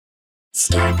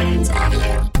Starburns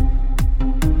Audio.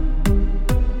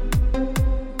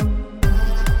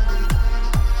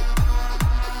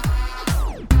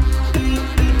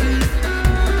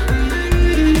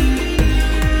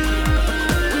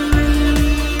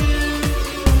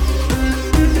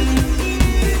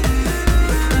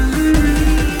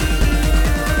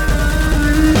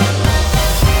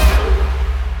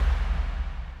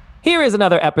 Here is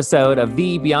another episode of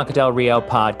the Bianca Del Rio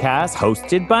podcast,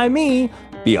 hosted by me,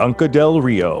 Bianca Del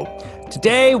Rio.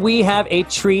 Today, we have a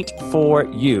treat for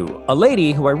you. A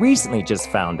lady who I recently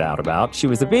just found out about. She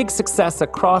was a big success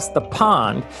across the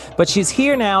pond, but she's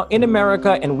here now in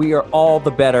America, and we are all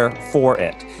the better for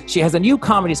it. She has a new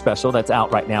comedy special that's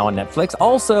out right now on Netflix.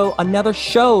 Also, another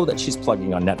show that she's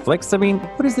plugging on Netflix. I mean,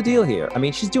 what is the deal here? I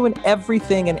mean, she's doing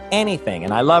everything and anything,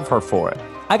 and I love her for it.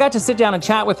 I got to sit down and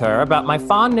chat with her about my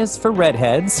fondness for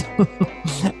redheads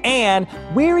and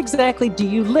where exactly do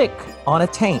you lick on a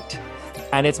taint?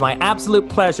 And it's my absolute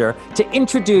pleasure to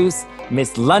introduce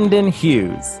Miss London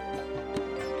Hughes.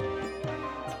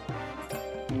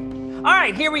 All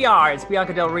right, here we are. It's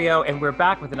Bianca Del Rio, and we're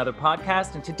back with another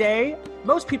podcast. And today,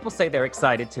 most people say they're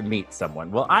excited to meet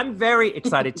someone. Well, I'm very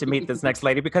excited to meet this next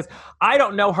lady because I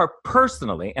don't know her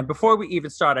personally. And before we even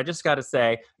start, I just got to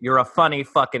say, you're a funny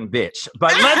fucking bitch.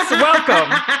 But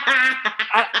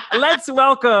let's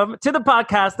welcome to the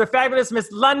podcast the fabulous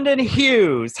Miss London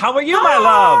Hughes. How are you, my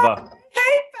love?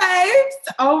 Hey, babes.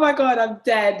 Oh my God, I'm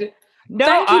dead. No,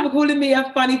 Thank you for calling me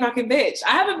a funny fucking bitch.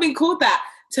 I haven't been called that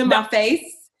to my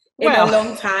face in a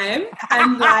long time.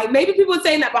 And like, maybe people are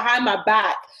saying that behind my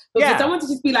back. But for someone to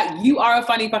just be like, you are a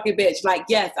funny fucking bitch. Like,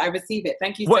 yes, I receive it.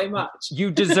 Thank you so much. You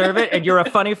deserve it. And you're a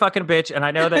funny fucking bitch. And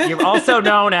I know that you're also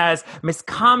known as Miss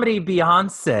Comedy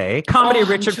Beyonce, Comedy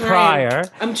Richard Pryor.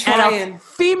 I'm trying. And a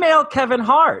female Kevin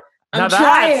Hart. I'm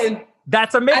trying.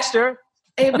 That's a mixture.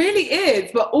 It really is,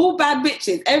 but all bad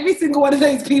bitches. Every single one of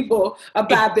those people are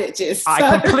bad bitches. So.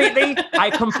 I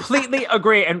completely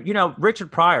agree. And you know,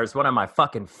 Richard Pryor is one of my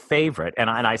fucking favorite. And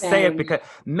I say it because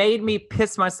made me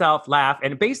piss myself, laugh.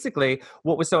 And basically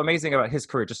what was so amazing about his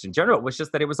career just in general was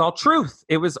just that it was all truth.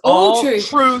 It was all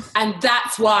truth. And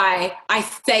that's why I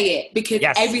say it, because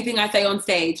everything I say on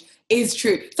stage is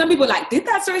true. Some people are like, did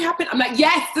that story happen? I'm like,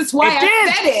 yes, that's why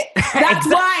I said it. That's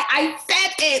why I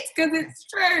said it, because it's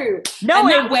true. No, and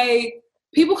that way,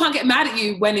 people can't get mad at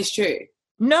you when it's true.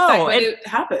 No. Like when it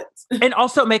happens. And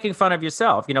also making fun of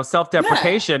yourself, you know,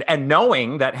 self-deprecation and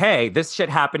knowing that, hey, this shit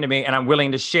happened to me and I'm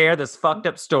willing to share this fucked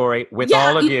up story with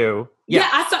all of you. Yeah,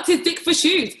 I sucked his dick for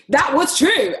shoes. That was true.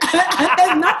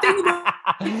 There's nothing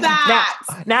like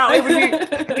that. Now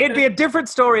it'd be a different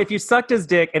story if you sucked his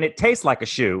dick and it tastes like a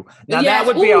shoe. Now that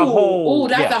would be a whole...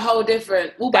 that's a whole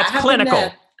different... That's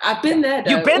clinical. I've been there,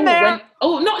 though. You've been there?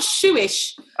 Not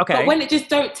shoeish. Okay. But when it just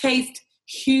don't taste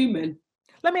human.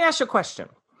 Let me ask you a question.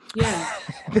 Yeah.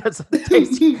 Does it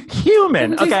taste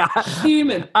human? Okay.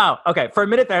 Human. Oh, okay. For a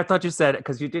minute there, I thought you said it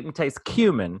because you didn't taste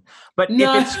cumin. But if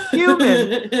it's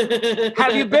human,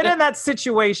 have you been in that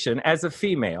situation as a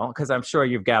female? Because I'm sure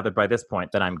you've gathered by this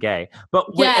point that I'm gay. But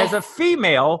as a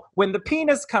female, when the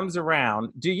penis comes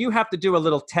around, do you have to do a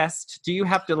little test? Do you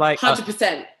have to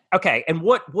 100%. Okay, and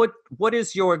what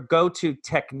is your go-to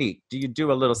technique? Do you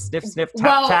do a little sniff,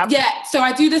 tap, tap? Yeah, so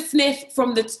I do the sniff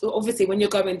from obviously when you're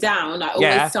going down, I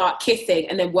always start kissing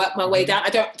and then work my way down. I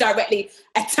don't directly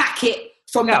attack it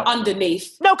from the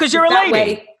underneath. No, because you're a lady.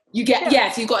 Way you get,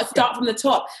 so you've got to start from the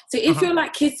top. So if you're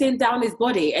like kissing down his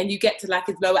body and you get to like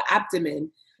his lower abdomen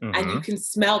and you can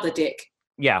smell the dick.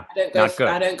 Yeah,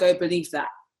 I don't go beneath that.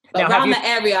 But now, around the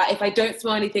area, if I don't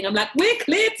smell anything, I'm like, we're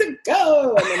clear to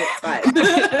go. And then it's fine.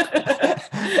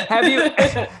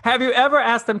 Have you ever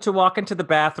asked them to walk into the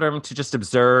bathroom to just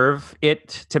observe it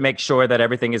to make sure that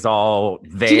everything is all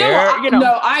there? Do you know what?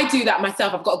 No, I do that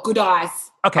myself. I've got good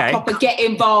eyes. Okay. I proper get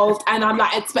involved and I'm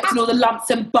like expecting all the lumps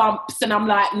and bumps and I'm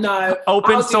like, no.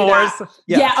 Open sores.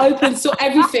 Yeah, open sore,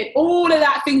 everything. All of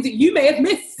that things that you may have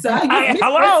missed, sir.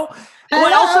 Hello.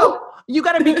 Well, also, you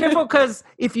got to be careful because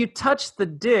if you touch the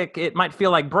dick, it might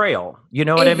feel like Braille. You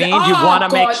know what I mean? You want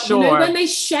to make sure. You know when they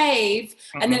shave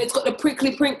and then it's got the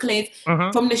prinklies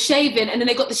from the shaving and then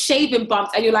they got the shaving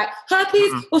bumps and you're like,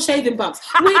 herpes or shaving bumps?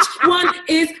 Which one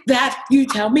is that? You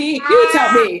tell me. You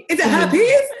tell me. Is it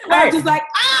herpes? And I'm just like,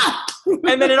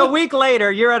 And then in a week later,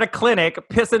 you're at a clinic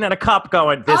pissing in a cup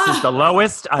going, this is the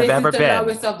lowest I've ever been. This is the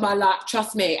lowest of my life.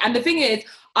 Trust me. And the thing is,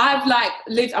 I've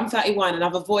I'm 31 and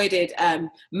I've avoided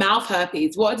mouth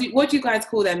herpes. What do you guys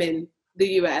call them in the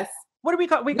US? What do we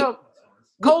call?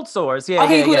 Cold sores, yeah.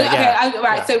 Okay, yeah.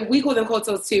 Right, yeah. So we call them cold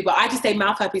sores too, but I just say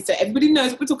mouth herpes so everybody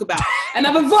knows what we're talking about. And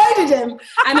I've avoided him.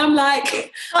 And I'm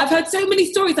like, I've heard so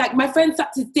many stories. Like my friend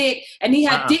sucked his dick and he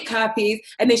had dick herpes,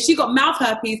 and then she got mouth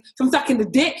herpes from sucking the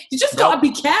dick. You just gotta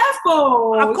be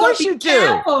careful. Of course you do.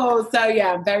 Careful. So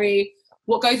yeah, I'm very.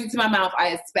 What goes into my mouth, I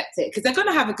expect it because they're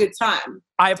gonna have a good time.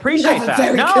 I appreciate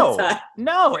that.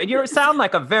 No, you sound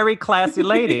like a very classy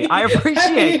lady. I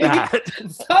appreciate that.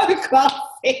 So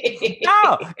classy.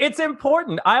 No, it's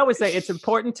important. I always say it's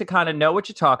important to kind of know what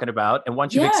you're talking about, and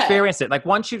once you've experienced it, like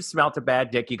once you've smelt a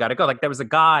bad dick, you got to go. Like there was a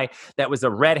guy that was a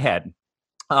redhead.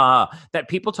 That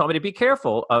people told me to be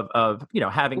careful of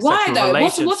having sexual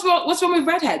relations. What's wrong with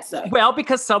redheads though? Well,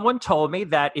 because someone told me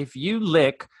that if you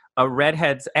lick a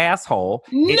redhead's asshole,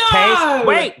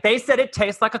 they said it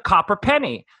tastes like a copper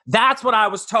penny. That's what I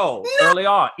was told early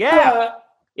on. Yeah.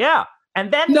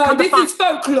 And then this is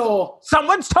folklore.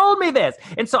 Someone's told me this.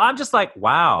 And so I'm just like,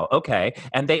 wow, okay.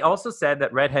 And they also said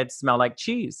that redheads smell like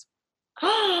cheese.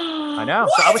 I know.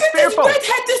 What so I was fearful.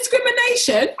 Redhead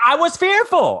discrimination? I was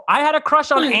fearful. I had a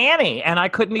crush on Annie, and I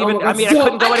couldn't even. I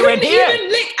couldn't go anywhere near. I couldn't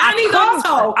even lick Annie's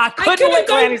asshole. I couldn't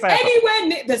go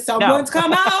anywhere near. Someone's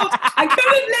come out. I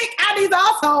couldn't lick Annie's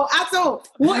asshole at all.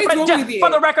 What is wrong with you? For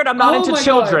the record, I'm not into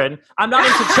children. I'm not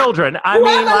into children. I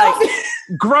mean,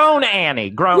 like grown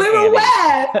Annie. We're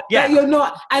aware that you're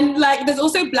not. And like, there's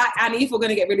also Black Annie. If we're going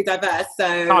to get really diverse,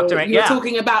 so talk to me. You're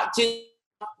talking about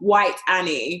White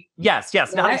Annie. Yes,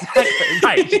 not exactly.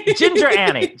 Right. Ginger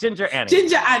Annie.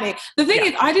 The thing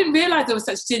is, I didn't realize there was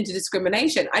such ginger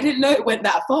discrimination. I didn't know it went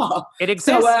that far. It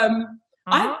exists. So,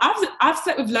 I've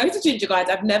slept with loads of ginger guys.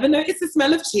 I've never noticed the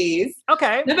smell of cheese.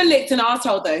 Okay. Never licked an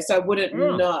arsehole though, so I wouldn't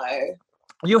know.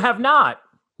 You have not?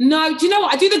 No. Do you know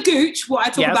what? I do the gooch, what I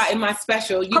talk about in my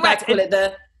special. You guys call it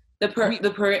the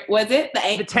what is it?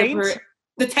 The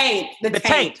taint? The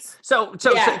taint. So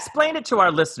explain it to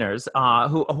our listeners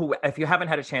who, if you haven't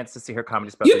had a chance to see her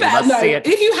comedy special, you better know. See it.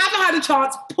 If you haven't had a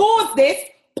chance, pause this.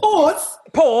 Pause.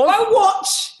 Go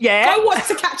watch. Yeah. Go watch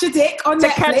To Catch a Dick on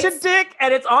Netflix. To Catch a Dick,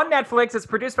 and it's on Netflix. It's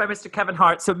produced by Mr. Kevin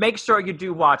Hart, so make sure you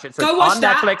do watch it. So go it's watch on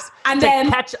that, Netflix. And then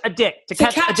Catch a Dick. To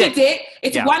Catch a Dick.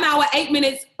 It's 1 hour, 8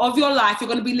 minutes of your life. You're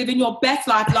going to be living your best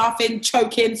life, laughing,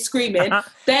 choking, screaming.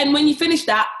 Then when you finish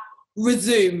that,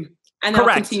 resume. And I'll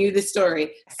continue this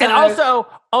story. So, and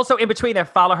also in between there,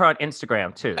 follow her on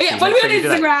Instagram too. Oh, yeah, follow me on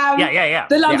Instagram. Yeah.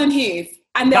 The London Hughes.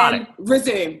 And then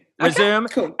resume. Resume.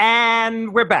 Okay? Cool.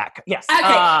 And we're back. Yes.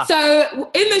 Okay.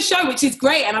 So in the show, which is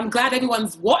great, and I'm glad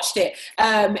everyone's watched it,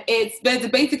 there's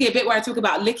basically a bit where I talk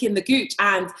about licking the gooch.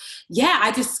 And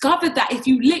I discovered that if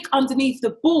you lick underneath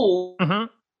the ball,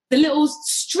 the little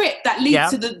strip that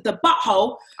leads to the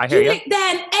butthole, you lick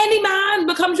there and any man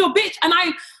becomes your bitch. And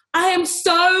I am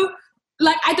so...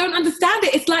 Like, I don't understand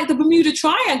it. It's like the Bermuda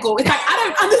Triangle. It's like, I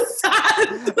don't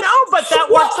understand. No, but that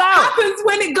works out. What happens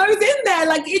when it goes in there?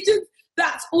 Like,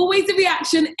 that's always the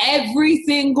reaction every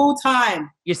single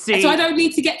time. You see. And so I don't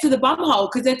need to get to the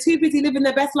bumhole because they're too busy living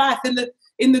their best life in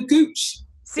the gooch.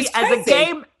 See,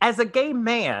 as a gay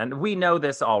man, we know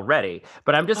this already,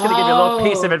 but I'm just going to give you a little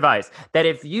piece of advice that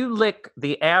if you lick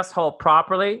the asshole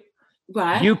properly,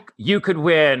 right, you could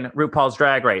win RuPaul's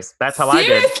Drag Race. That's how I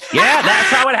did. Yeah, that's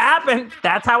how it happened.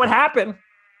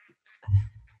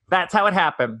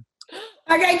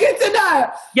 Okay, good to know.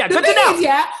 Yeah, good to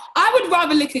know. I would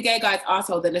rather lick a gay guy's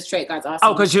asshole than a straight guy's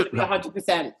asshole. Oh, because you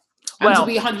 100%. And to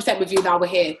be 100% with you now we're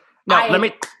here. No, let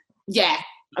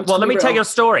me tell you a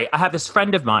story. I have this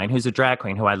friend of mine who's a drag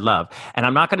queen who I love, and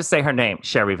I'm not going to say her name,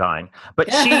 Sherry Vine, but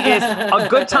she is a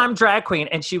good time drag queen,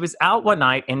 and she was out one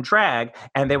night in drag,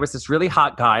 and there was this really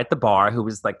hot guy at the bar who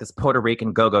was like this Puerto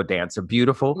Rican go-go dancer,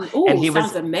 beautiful. Ooh, and he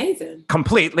sounds amazing.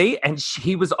 Completely, and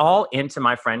he was all into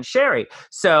my friend Sherry.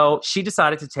 So she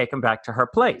decided to take him back to her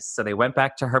place. So they went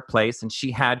back to her place, and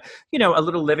she had, a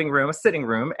little living room, a sitting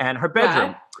room, and her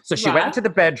bedroom. Right. So she went into the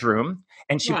bedroom,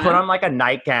 and she put on like a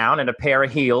nightgown and a pair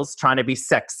of heels, trying to be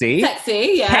sexy.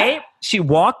 Sexy, yeah. Okay. She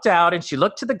walked out and she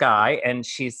looked to the guy and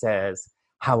she says,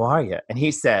 "How are you?" And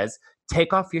he says,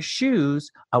 "Take off your shoes.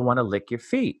 I want to lick your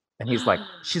feet." And she's like,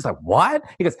 "What?"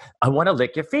 He goes, "I want to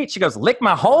lick your feet." She goes, "Lick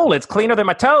my hole. It's cleaner than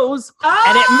my toes." Oh!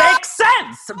 And it makes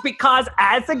sense because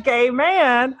as a gay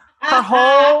man, her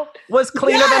hole was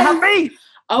cleaner than her feet.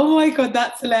 Oh my God,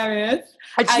 that's hilarious.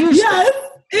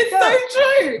 It's so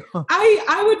true.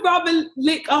 I would rather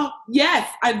lick. Oh yes,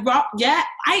 I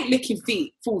ain't licking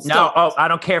feet. Full stop. No, I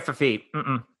don't care for feet.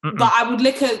 But I would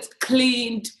lick a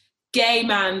cleaned gay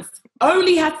man's.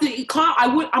 Only has to. You can't.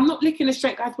 I'm not licking a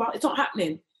straight guy's butt. It's not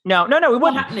happening. No, it wouldn't.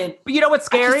 Not happening. But you know what's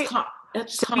scary? I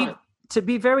just can't. To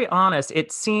be very honest,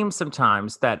 it seems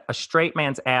sometimes that a straight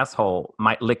man's asshole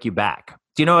might lick you back.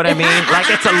 Do you know what I mean? Like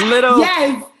it's a little.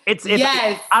 Yes. It's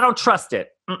I don't trust it.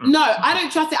 No, I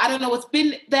don't trust it. I don't know what's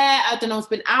been there. I don't know what's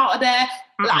been out of there.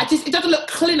 Like, it doesn't look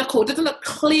clinical. It doesn't look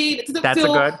clean.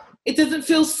 It doesn't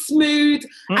feel smooth.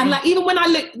 And like even when I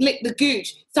lick the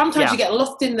gooch, sometimes you get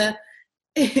lost in the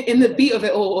beat of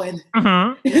it all, and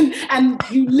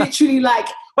you literally like.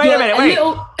 Wait a minute.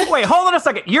 Wait, hold on a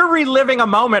second. You're reliving a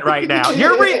moment right now.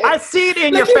 I see it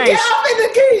in your face. Get up in the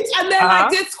gooch, and they're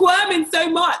like just squirming so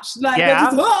much, like they're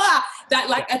just, that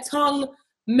like a tongue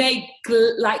may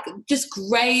just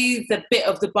graze a bit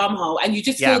of the bum hole, and you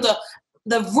just feel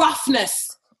the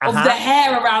roughness of the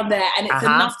hair around there, and it's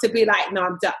enough to be like, no,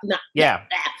 I'm done. No,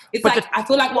 it's but like I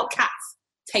feel like what cats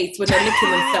taste when they're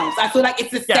licking themselves. I feel like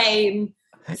it's the same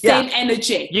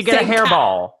energy. You get a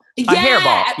hairball. A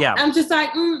hairball. Yeah. I'm just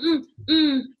like,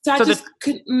 So I just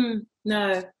couldn't,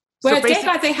 no. Whereas gay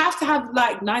guys, they have to have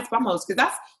like nice bum holes because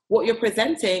that's what you're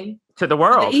presenting to the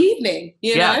world. The evening,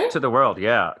 you know? To the world.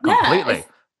 Yeah, completely.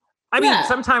 I mean,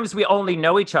 sometimes we only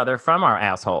know each other from our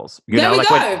assholes. You know, we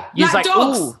go. Like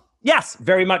dogs. Ooh. Yes,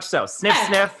 very much so. Sniff,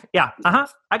 sniff. Yeah.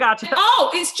 I got you.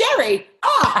 Oh, it's Jerry.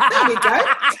 There we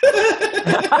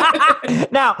go.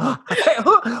 Now,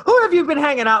 who have you been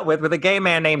hanging out with a gay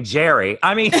man named Jerry?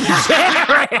 I mean,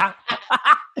 Jerry.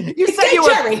 You said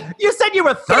you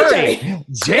were 30.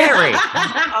 Jerry.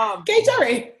 Gay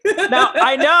Jerry. Now,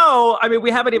 I mean, we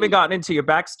haven't even gotten into your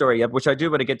backstory yet, which I do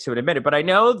want to get to in a minute, but I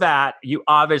know that you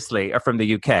obviously are from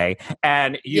the UK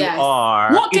and you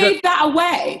are... What gave that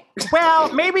away?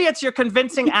 Well, maybe it's your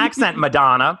convincing accent,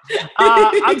 Madonna.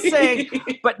 I'm saying,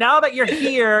 but now that you're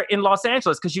here in Los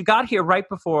Angeles, because you got here right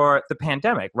before the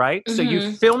pandemic, right? So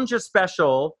you filmed your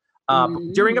special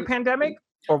during a pandemic?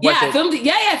 Or was I filmed it.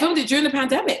 I filmed it during the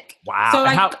pandemic. Wow. So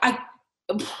I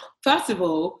first of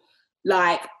all,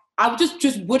 like I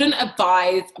just wouldn't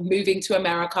advise moving to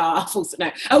America.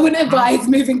 I wouldn't advise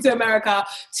moving to America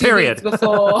 2 weeks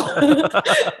before.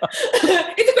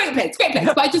 It's a great place,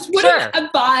 but I just wouldn't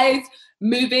advise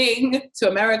moving to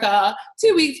America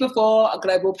 2 weeks before a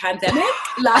global pandemic.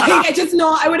 Like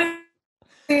I wouldn't.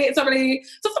 It's not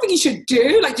something you should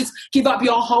do. Like, just give up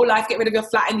your whole life, get rid of your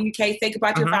flat in the UK, say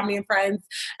goodbye to your family and friends,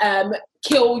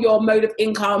 kill your mode of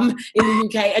income in the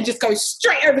UK, and just go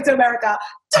straight over to America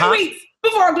 2 weeks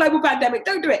before a global pandemic.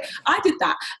 Don't do it. I did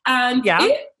that, and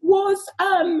it was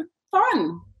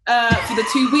fun for the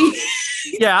 2 weeks.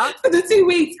 For the 2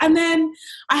 weeks, and then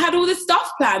I had all this stuff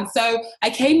planned. So I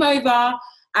came over.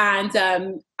 And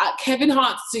Kevin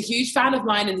Hart's a huge fan of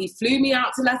mine, and he flew me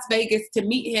out to Las Vegas to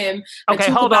meet him. Okay,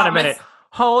 hold on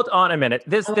a minute.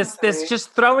 This just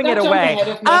throwing it away.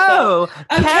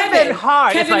 Kevin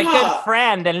Hart is my good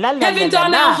friend, and Kevin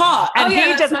Darnell Hart, and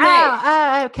he just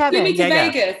Kevin flew me to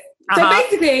Vegas. So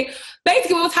basically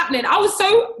what was happening, I was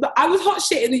hot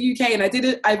shit in the UK,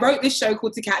 and I wrote this show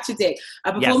called To Catch a Dick.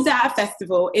 I performed at a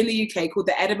festival in the UK called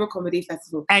the Edinburgh Comedy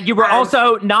Festival. And you were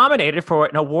also nominated for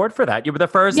an award for that. You were the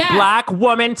first Black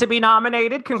woman to be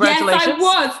nominated. Congratulations. Yes,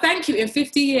 I was. Thank you. In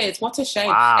 50 years. What a shame.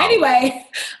 Wow. Anyway,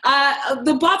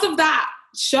 the buzz of that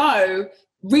show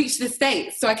reached the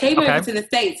States. So I came over to the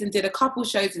States and did a couple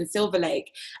shows in Silver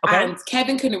Lake. And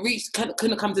Kevin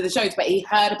couldn't come to the shows, but he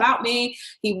heard about me.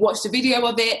 He watched a video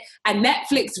of it, and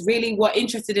Netflix really were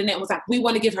interested in it and was like, we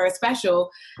want to give her a special.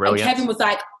 Brilliant. And Kevin was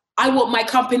like, I want my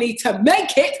company to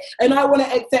make it, and I want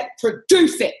to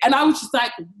produce it. And I was just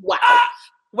like, wow.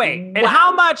 Wait, and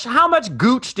how much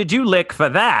gooch did you lick for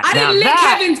that? I didn't lick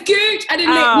Kevin's gooch. I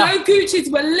didn't lick. No gooches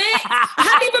were licked. I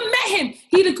hadn't even met him.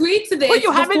 He'd agreed to this. Well,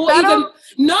 you haven't met him?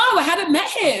 No, I hadn't met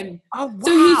him. Oh, wow.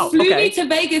 So he flew me to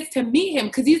Vegas to meet him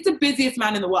because he's the busiest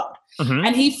man in the world.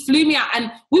 And he flew me out,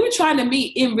 and we were trying to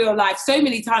meet in real life so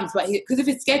many times, but because of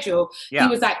his schedule, he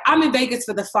was like, I'm in Vegas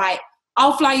for the fight.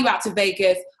 I'll fly you out to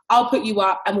Vegas. I'll put you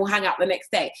up, and we'll hang out the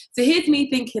next day. So here's me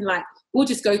thinking like, we'll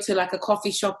just go to like a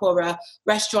coffee shop or a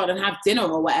restaurant and have dinner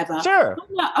or whatever. Sure.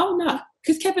 I'm like, oh no,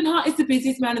 because Kevin Hart is the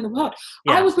busiest man in the world.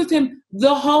 I was with him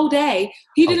the whole day.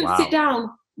 He didn't sit down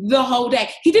the whole day.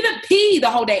 He didn't pee the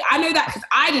whole day. I know that because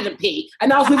I didn't pee,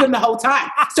 and I was with him the whole time.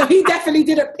 So he definitely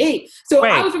didn't pee. So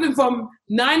I was with him from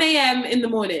 9 a.m. in the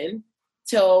morning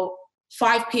till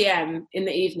 5 p.m. in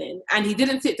the evening, and he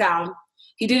didn't sit down.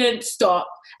 He didn't stop.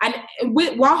 And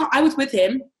while I was with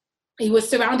him, he was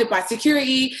surrounded by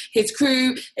security, his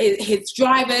crew, his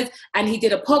drivers, and he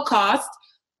did a podcast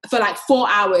for like 4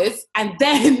 hours, and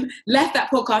then left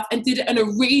that podcast and did an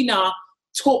arena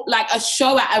talk, like a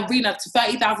show at arena to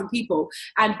 30,000 people.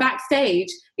 And backstage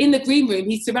in the green room,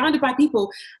 he's surrounded by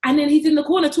people, and then he's in the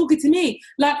corner talking to me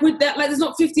like with that, like there's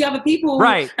not 50 other people.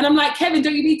 Right. And I'm like, Kevin,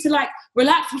 don't you need to like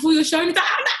relax before your show? And he's like,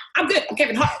 I'm good. I'm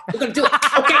Kevin Hart. We're gonna do it.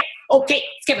 Okay. okay,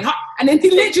 it's Kevin Hart. And then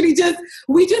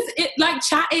we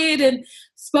chatted and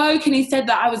spoke, and he said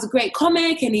that I was a great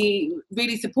comic and he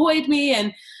really supported me,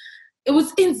 and it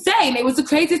was insane. It was the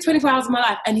craziest 24 hours of my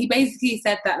life. And he basically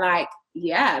said that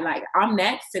I'm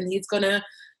next, and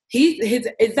his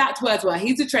exact words were,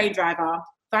 he's a train driver.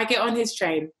 If I get on his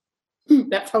train,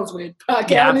 that sounds weird. I'll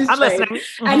get on his train, listening.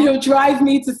 and he'll drive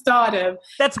me to stardom.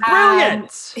 That's brilliant.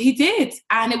 And he did,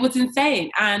 and it was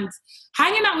insane. And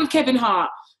hanging out with Kevin Hart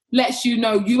lets you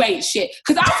know you ain't shit.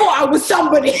 Because I thought I was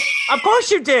somebody. Of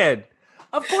course you did.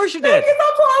 Because I thought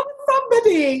I was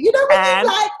somebody. You know,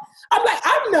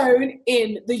 I'm known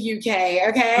in the UK,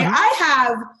 okay? Mm-hmm. I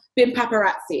have been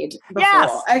paparazzi'd before,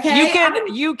 yes. Okay?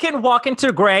 You can walk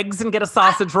into Greg's and get a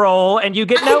sausage roll, and you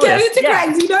get noticed. I go into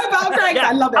Greg's. You know about Greg's?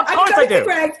 I love it. Of course I go into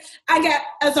Greg's and get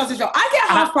a sausage roll. I get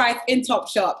half price in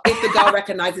Topshop if the girl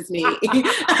recognizes me.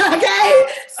 Okay?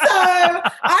 So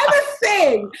I'm a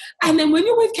thing. And then when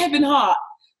you're with Kevin Hart,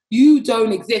 you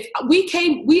don't exist. We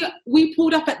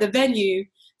pulled up at the venue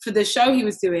for the show he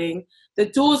was doing. The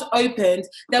doors opened.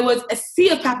 There was a sea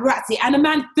of paparazzi and a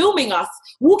man filming us,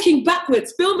 walking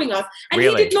backwards, filming us. And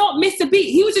He did not miss a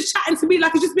beat. He was just chatting to me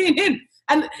like it's just me and him.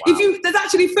 And there's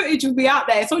actually footage of me out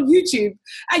there. It's on YouTube.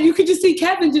 And you can just see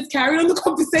Kevin just carrying on the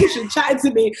conversation, chatting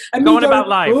to me. And going about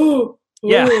life.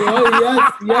 Yeah.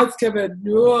 Yes, Kevin.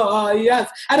 Oh, yes.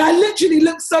 And I literally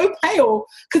look so pale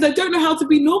because I don't know how to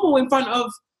be normal in front of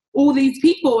all these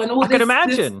people and all this. I can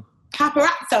imagine.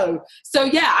 Paparazzo. So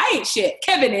yeah, I ain't shit.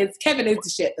 Kevin is the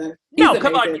shit though. He's amazing.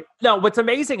 Come on. No, what's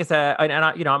amazing is that,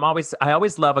 I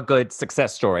always love a good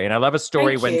success story, and I love a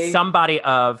story when somebody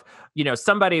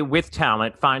with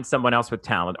talent finds someone else with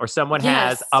talent, or someone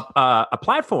has a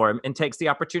platform and takes the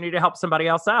opportunity to help somebody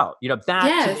else out. You know,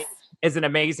 that to me is an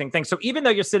amazing thing. So even though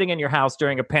you're sitting in your house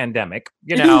during a pandemic,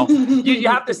 you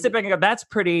have to sit back and go, that's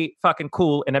pretty fucking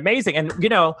cool and amazing. And,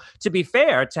 to be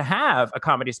fair, to have a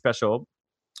comedy special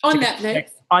on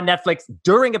Netflix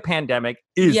during a pandemic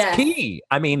is key.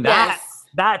 I mean,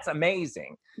 that's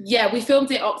amazing. Yeah, we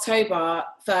filmed it October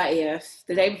 30th,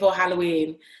 the day before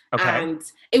Halloween. Okay. And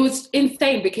it was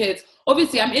insane because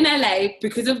obviously I'm in LA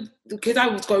because I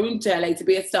was going to LA to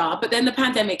be a star, but then the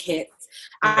pandemic hits.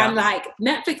 And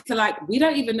Netflix are like, we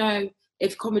don't even know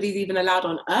if comedy is even allowed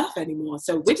on Earth anymore.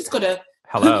 So we're just gonna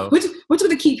we're just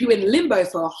gonna keep you in limbo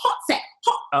for a hot sec.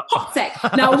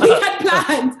 Now we had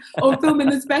planned on filming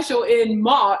the special in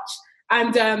March,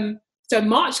 and so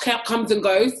March comes and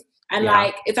goes, and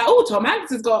it's like, oh, Tom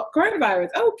Hanks has got coronavirus,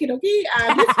 okie dokie,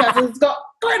 and this person's got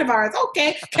coronavirus,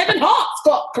 okay, Kevin Hart's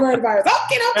got coronavirus,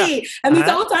 okie dokie, and this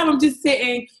whole time I'm just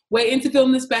sitting waiting to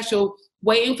film the special,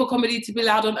 waiting for comedy to be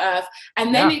allowed on Earth,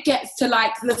 and then it gets to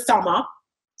the summer.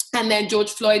 And then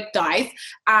George Floyd dies,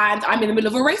 and I'm in the middle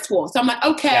of a race war. So I'm like,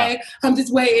 okay, I'm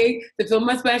just waiting to film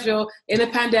my special in a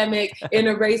pandemic, in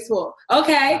a race war.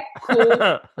 Okay,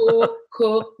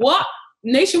 cool. What?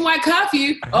 Nationwide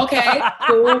curfew? Okay,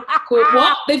 cool.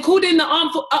 What? They've called in the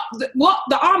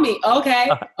the army? Okay.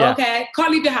 Can't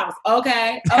leave the house.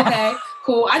 Okay,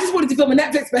 cool. I just wanted to film a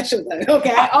Netflix special though.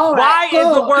 Okay, all right. Why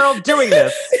is the world doing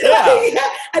this?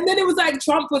 And then it was like,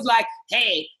 Trump was like,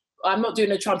 hey, I'm not doing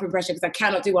a Trump impression because I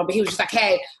cannot do one, but he was just like,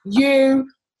 hey,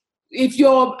 if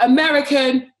you're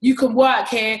American, you can work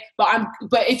here, but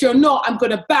if you're not, I'm going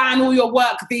to ban all your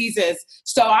work visas.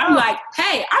 So I'm like,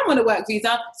 hey, I want a work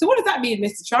visa. So what does that mean,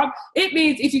 Mr. Trump? It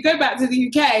means if you go back to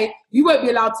the UK, you won't be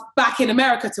allowed back in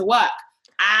America to work.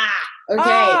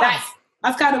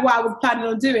 That's kind of what I was planning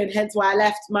on doing, hence why I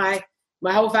left my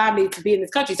whole family to be in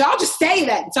this country. So I'll just stay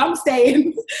then. So I'm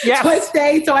staying. Yes. So I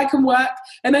stay so I can work,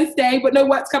 and I stay, but no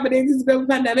work's coming in because of the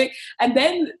pandemic. And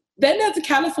then there's the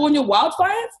California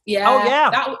wildfires. Yeah. Oh,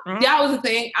 yeah. That was the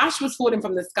thing. Ash was falling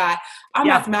from the sky. I'm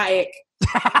asthmatic.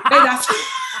 I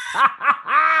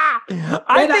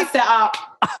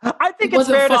think it's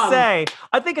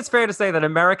fair to say that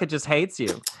America just hates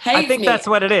you. I think that's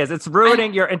what it is. It's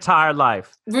ruining your entire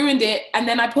life. Ruined it. And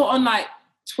then I put on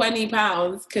 20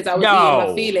 pounds because I was eating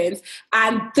my feelings,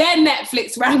 and then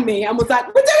Netflix rang me and was like,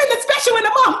 we're doing the special in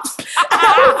a month.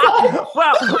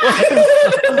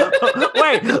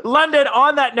 Wait, London,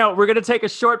 on that note, we're going to take a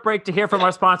short break to hear from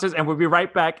our sponsors, and we'll be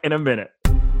right back in a minute.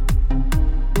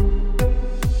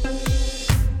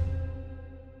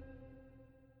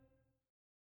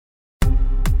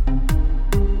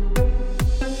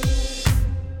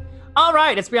 All right,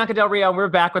 right, it's Bianca Del Rio. We're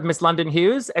back with Miss London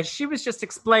Hughes. As she was just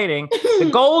explaining, the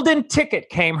golden ticket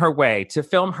came her way to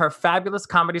film her fabulous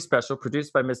comedy special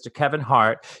produced by Mr. Kevin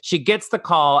Hart. She gets the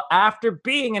call after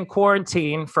being in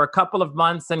quarantine for a couple of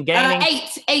months and gaining...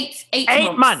 Eight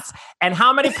months. And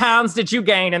how many pounds did you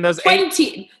gain in those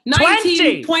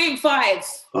 19.5.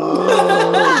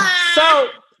 So...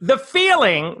 The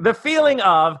feeling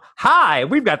of, hi,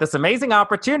 we've got this amazing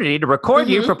opportunity to record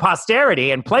you for posterity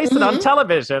and place it on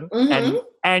television,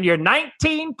 and you're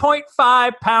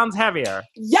 19.5 pounds heavier.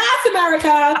 Yes,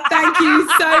 America. Thank you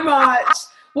so much.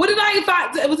 What did I, in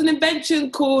fact, it was an invention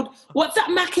called, what's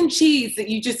that mac and cheese that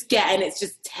you just get and it's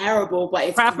just terrible, but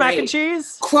it's Kraft great. Mac and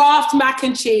cheese? Kraft mac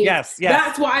and cheese. Yes.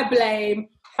 That's what I blame.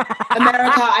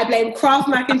 America, I blame Kraft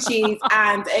mac and cheese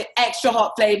and extra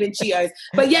hot flaming Cheetos.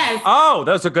 But yes. Oh,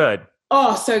 those are good.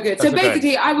 Oh, so good. So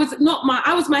basically, I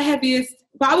was my heaviest,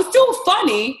 but I was still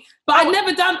funny. But I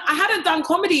hadn't done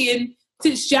comedy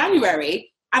since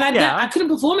January, and I couldn't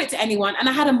perform it to anyone, and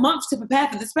I had a month to prepare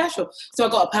for the special. So I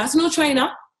got a personal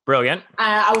trainer. Brilliant.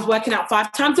 I was working out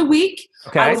 5 times a week.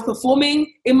 Okay. I was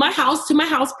performing in my house to my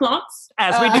house plants.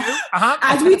 As we do.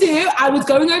 As we do. I was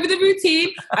going over the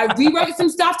routine. I rewrote some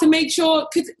stuff to make sure,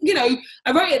 because,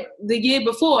 I wrote it the year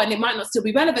before and it might not still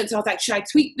be relevant. So I was like, should I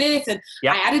tweak this? And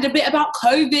I added a bit about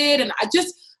COVID. And I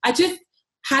just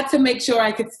had to make sure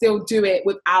I could still do it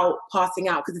without passing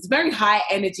out, because it's very high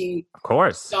energy. Of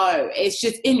course. So it's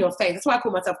just in your face. That's why I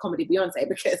call myself Comedy Beyonce,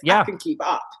 because I can keep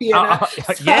up.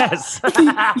 Yes.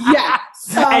 Yeah.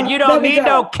 So, and you don't need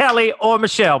no Kelly or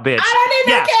Michelle, bitch. I don't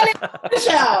need no Kelly or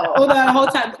Michelle. Although the whole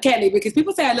time Kelly, because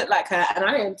people say I look like her, and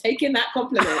I am taking that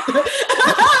compliment.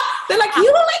 They're like, you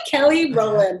look like Kelly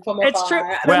Rowland from afar. It's true.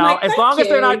 And well, like, as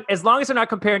long as they're not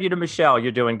comparing you to Michelle,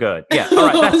 you're doing good. Yeah. All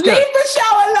right. That's good. Leave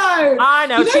Michelle alone. I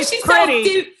know, she's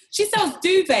pretty. She sells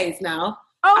duvets now.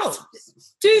 Oh,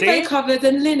 duvet covers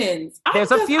and linens. There's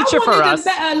a future for us. I wanted a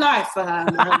better life for her,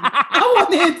 man. I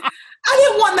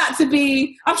didn't want that to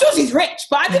be. I'm sure she's rich,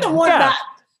 but I didn't want that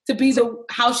to be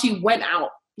how she went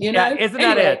out. Yeah, isn't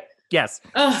that it? Yes.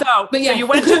 So you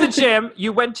went to the gym.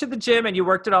 You went to the gym and you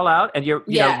worked it all out, and you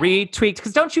retweaked.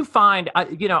 Because don't you find,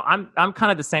 I'm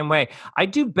kind of the same way. I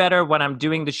do better when I'm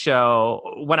doing the show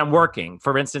when I'm working.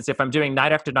 For instance, if I'm doing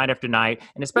night after night after night,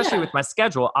 and especially with my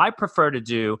schedule, I prefer to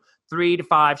do 3 to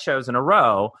 5 shows in a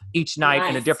row each night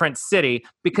in a different city,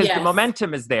 because the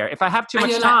momentum is there. If I have too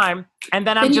much time, and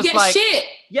then I'm just like, shit.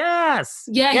 Yes.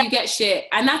 Yeah, you get shit.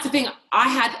 And that's the thing. I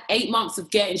had 8 months of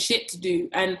getting shit to do.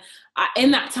 And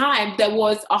in that time, there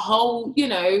was a whole,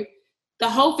 the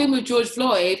whole thing with George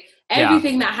Floyd,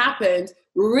 everything that happened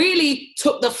really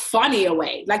took the funny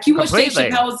away. Like, you watch Dave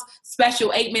Chappelle's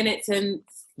special, 8 minutes and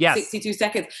 62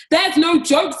 seconds. There's no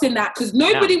jokes in that, because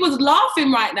nobody was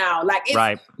laughing right now. Like,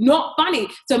 it's not funny.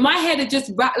 So my head had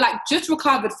just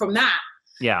recovered from that.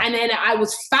 Yeah. And then I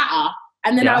was fatter.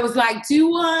 And then I was like,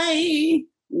 do I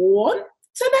want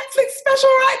to Netflix special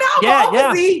right now?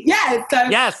 Obviously, So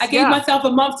I gave myself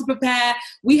a month to prepare.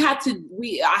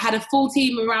 I had a full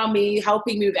team around me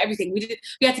helping me with everything. We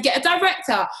had to get a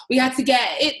director. We had to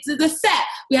get it to the set.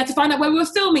 We had to find out where we were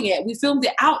filming it. We filmed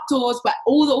it outdoors, but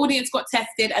all the audience got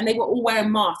tested and they were all wearing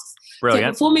masks.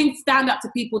 Brilliant. So performing stand-up to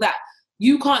people that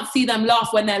you can't see them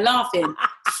laugh when they're laughing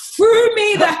threw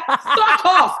me the fuck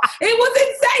off. It was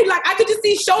insane. Like, I could just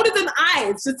see shoulders and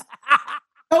eyes. Just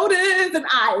shoulders and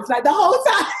eyes. Like, the whole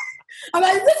time. I'm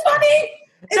like, is this funny?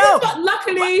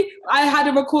 Luckily, I had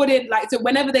a recorded, so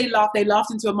whenever they laughed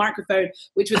into a microphone,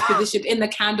 which was positioned in the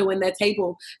candle in their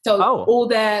table. So all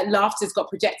their laughters got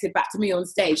projected back to me on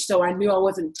stage. So I knew I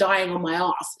wasn't dying on my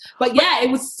ass. But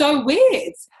it was so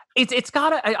weird. It's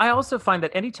gotta. I also find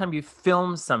that anytime you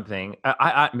film something,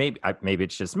 maybe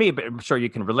it's just me, but I'm sure you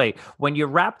can relate. When you're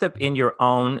wrapped up in your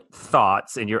own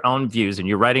thoughts and your own views, and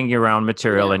you're writing your own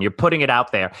material and you're putting it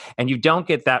out there, and you don't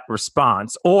get that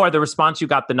response, or the response you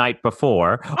got the night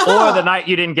before, or the night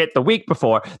you didn't get the week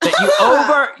before,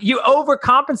 that you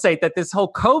overcompensate. That this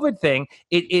whole COVID thing,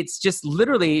 it's just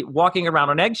literally walking around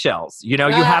on eggshells. You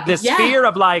have this fear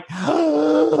of like,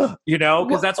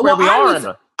 because that's where we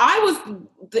are.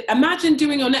 Imagine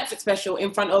doing your Netflix special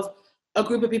in front of a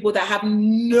group of people that have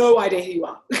no idea who you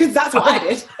are, because that's what I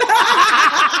did.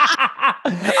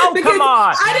 Come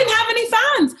on. I didn't have any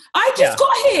fans. I just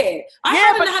got here. I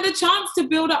haven't had a chance to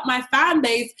build up my fan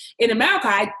base in America.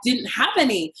 I didn't have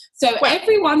any. So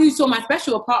everyone who saw my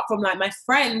special, apart from my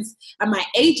friends and my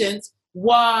agents,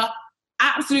 were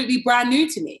absolutely brand new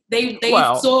to me. They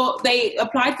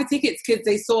applied for tickets because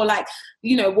they saw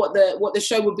what the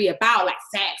show would be about, like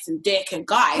sex and dick and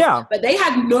guys. Yeah. But they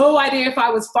had no idea if I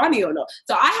was funny or not.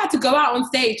 So I had to go out on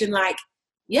stage and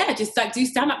just do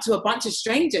stand up to a bunch of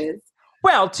strangers.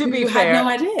 Well, to be fair, had no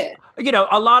idea. You know,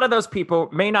 a lot of those people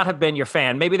may not have been your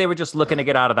fan. Maybe they were just looking to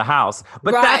get out of the house.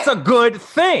 But that's a good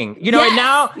thing, you know.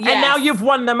 Yes, and now you've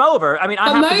won them over. I mean,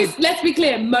 let's be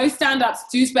clear. Most stand-ups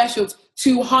do specials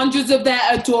to hundreds of their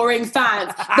adoring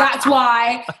fans. That's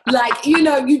why, like, you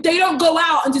know, they don't go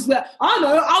out and just be like, oh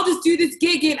no, I'll just do this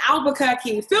gig in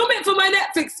Albuquerque, film it for my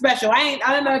Netflix special. I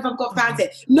don't know if I've got fans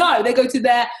here. No, they go to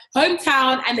their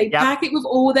hometown and they pack it with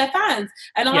all their fans.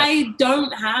 And I do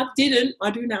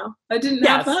now. I didn't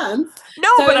have fans. No,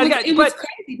 so but it was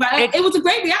crazy. But it was a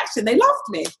great reaction. They loved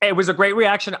me. It was a great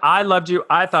reaction. I loved you.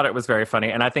 I thought it was very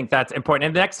funny. And I think that's important.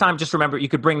 And next time, just remember, you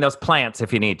could bring those plants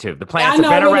if you need to. The plants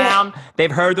have been around.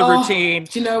 They've heard the routine.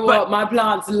 Do you know what? My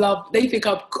plants they think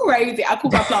I'm crazy. I call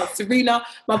my plants Serena.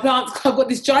 I've got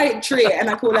this giant tree and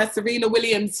I call her Serena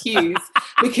Williams Hughes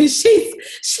because she's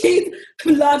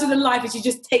larger than life and she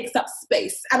just takes up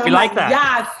space. And I'm like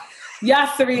that?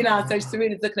 Yes, Serena. So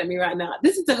Serena's looking at me right now.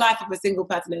 This is the life of a single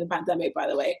person in a pandemic, by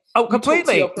the way. Oh,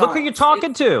 completely. Look who you're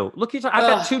talking to. I've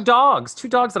got two dogs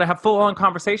that I have full-on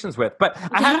conversations with. But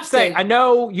I have to say, I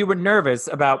know you were nervous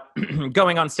about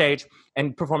going on stage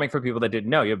and performing for people that didn't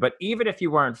know you. But even if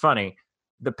you weren't funny,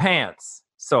 the pants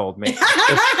sold me. The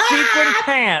sequin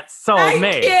pants sold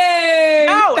me.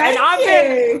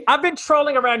 I've been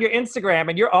trolling around your Instagram,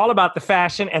 and you're all about the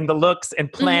fashion and the looks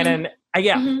and planning.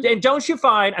 And don't you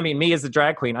find, I mean, me as a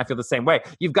drag queen, I feel the same way.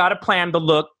 You've got to plan the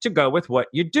look to go with what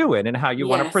you're doing and how you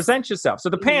want to present yourself. So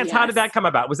the pants, how did that come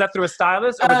about? Was that through a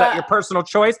stylist or was that your personal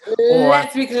choice?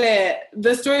 Let's be clear.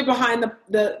 The story behind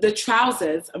the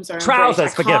trousers, I'm sorry.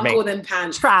 Trousers, forgive me. I can't call them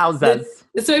pants. Trousers.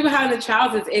 The story behind the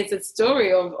trousers is a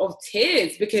story of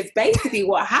tears because basically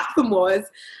what happened was,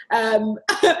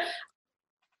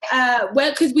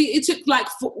 because we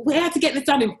had to get this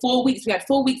done in 4 weeks. We had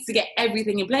 4 weeks to get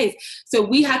everything in place. So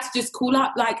we had to just call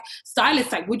up like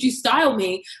stylists, like, would you style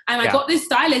me? And I got this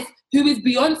stylist who is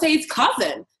Beyonce's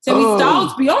cousin. So he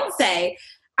styles Beyonce.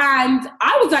 And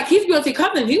I was like, he's Beyonce's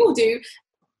cousin, he will do.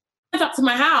 He comes up to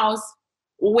my house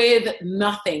with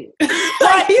nothing.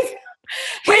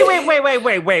 Wait.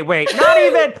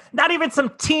 Not even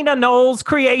some Tina Knowles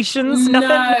creations? Nothing?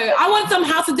 No. I want some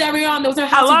House of Darion. There was no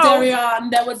House of Darion.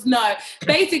 There was no.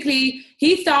 Basically,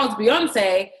 he styles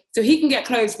Beyonce so he can get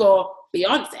clothes for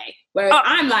Beyonce. Whereas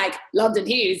I'm like London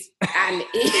Hughes and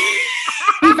he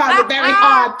found it very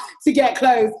hard to get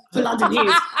clothes for London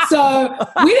Hughes. So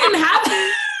we didn't have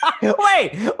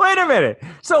Wait a minute.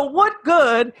 So what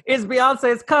good is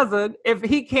Beyonce's cousin if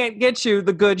he can't get you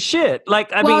the good shit?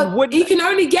 Like, I mean, he can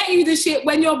only get you the shit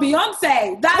when you're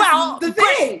Beyonce. That's the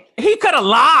thing. He could have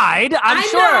lied, I'm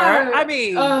sure. I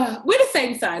mean, we're the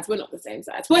same size. We're not the same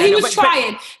size. Well, he was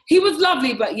trying. He was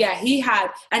lovely, but yeah,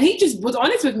 and he just was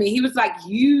honest with me. He was like,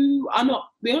 you are not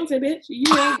Beyonce, bitch.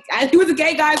 You ain't. And he was a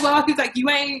gay guy as well. He's like, you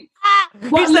ain't.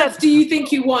 What looks do you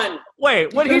think you want?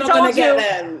 Wait, what he told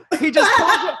you? He just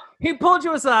he pulled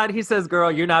you aside. He says,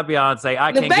 "Girl, you're not Beyonce.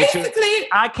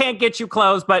 I can't get you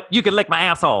clothes, but you can lick my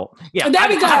asshole." Yeah, there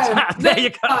we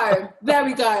go. There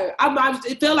we go.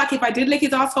 I feel like if I did lick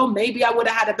his asshole, maybe I would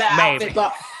have had a better outfit.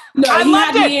 But no, he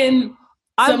had me in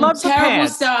some terrible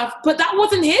stuff. But that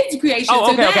wasn't his creation.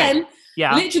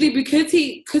 Literally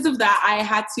because of that, I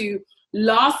had to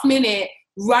last minute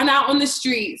run out on the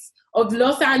streets of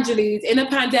Los Angeles in a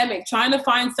pandemic trying to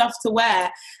find stuff to wear,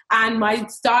 and my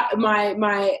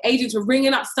agents were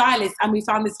ringing up stylists, and we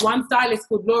found this one stylist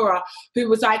called Laura who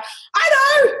was like, I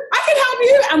know, I can help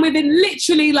you, and within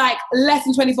literally like less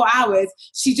than 24 hours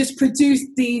she just produced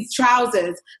these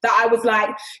trousers that I was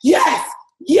like, yes.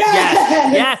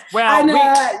 Well,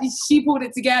 and she pulled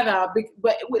it together,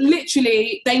 but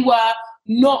literally I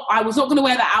was not going to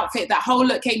wear that outfit. That whole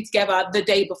look came together the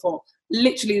day before.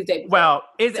 Literally the day before. Well,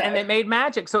 and it made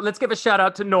magic. So let's give a shout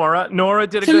out to Nora. Nora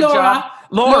did a good job.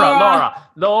 Laura,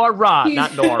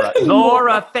 not Nora.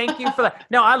 Laura, thank you for that.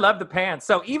 No, I love the pants.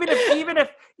 So even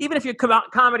if your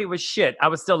comedy was shit, I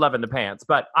was still loving the pants.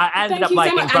 But I ended up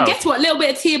liking both. And guess what? A little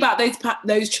bit of tea about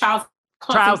those trousers.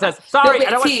 Sorry, I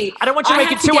don't want you to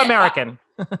make it too American.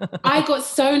 I got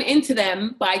sewn into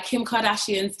them by Kim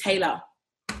Kardashian's tailor.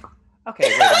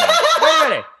 Okay, wait a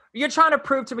minute. You're trying to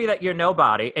prove to me that you're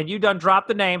nobody, and you done dropped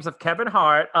the names of Kevin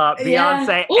Hart,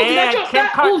 Beyonce, and Kim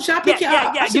Kardashian. Should I pick it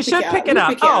up? Yeah, you should pick it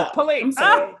up. Please. I'm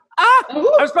sorry.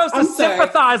 I'm supposed to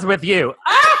sympathize with you.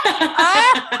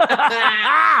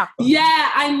 Yeah,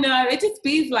 I know. It just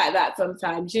feels like that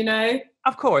sometimes, you know?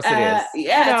 Of course it is.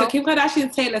 Yeah, so Kim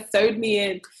Kardashian's tailor sewed me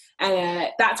in. And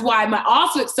that's why my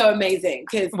ass looks so amazing,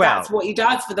 because that's what he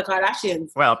does for the Kardashians.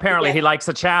 Well, apparently he likes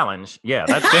a challenge. Yeah,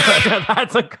 that's good.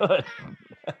 That's a good.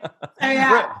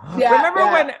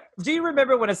 Do you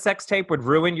remember when a sex tape would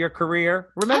ruin your career?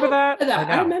 Remember that?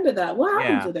 I remember that. What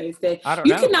happened to those days? I don't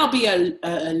know. You can now be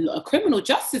a criminal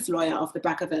justice lawyer off the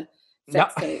back of a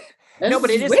sex tape. No,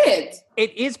 but it is weird.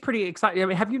 It is pretty exciting. I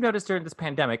mean, have you noticed during this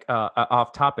pandemic,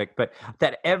 off topic, but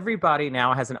that everybody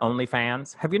now has an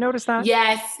OnlyFans? Have you noticed that?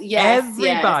 Yes.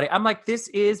 Everybody. Yes. I'm like, this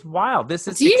is wild. This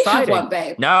is exciting. Do you have one,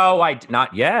 babe? No,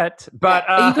 not yet. But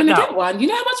are you going to get one? You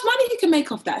know how much money you can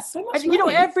make off that? So much money. You know,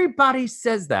 everybody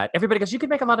says that. Everybody goes, you can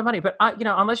make a lot of money, but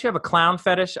unless you have a clown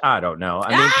fetish, I don't know.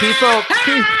 I mean,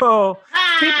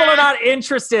 people are not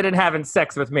interested in having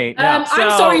sex with me. No, I'm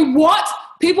sorry, what?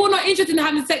 People are not interested in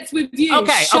having sex with you.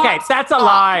 Okay, that's a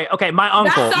lie. Okay, my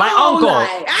uncle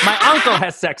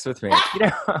has sex with me. You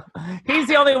know, he's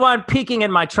the only one peeking in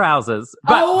my trousers.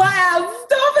 But, oh wow!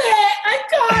 Stop it! I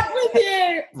can't with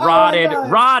you.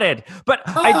 Rotted. But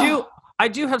I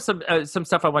do have some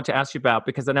stuff I want to ask you about,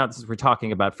 because I know we're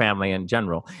talking about family in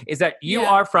general. Is that you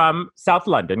are from South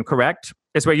London, correct?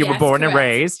 Is where you were born and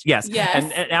raised. Yes.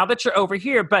 And now that you're over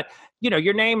here, but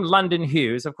your name London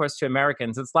Hughes, of course, to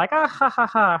Americans, it's like,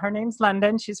 her name's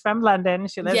London. She's from London.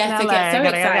 She lives in LA. Yes, they get so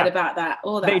excited about that.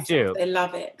 All that. They stuff. do. They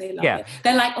love it.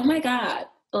 They're like, oh my God,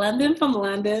 London from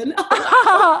London.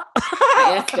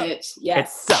 Yes, bitch.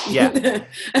 Yes.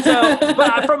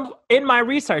 But in my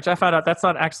research, I found out that's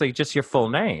not actually just your full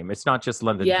name. It's not just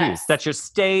London Hughes. That's your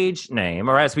stage name,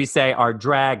 or as we say, our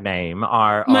drag name.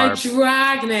 My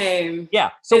drag name.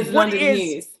 Yeah. So London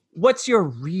Hughes. What's your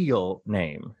real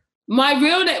name? My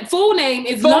full name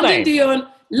is London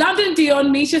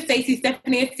Dion, Misha, Stacey,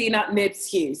 Stephanie, Athena, Nibs,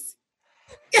 Hughes.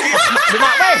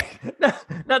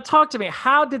 Now talk to me.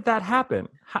 How did that happen?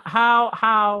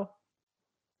 How?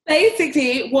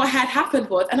 Basically, what had happened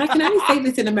was, and I can only say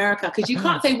this in America because you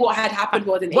can't say what had happened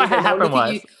was in England. What had happened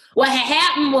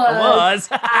was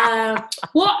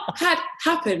what had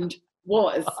happened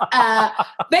was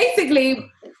basically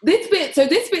this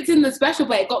bit's in the special,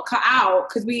 but it got cut out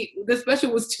because the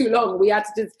special was too long. We had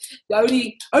to just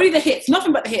only the hits,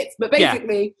 nothing but the hits. But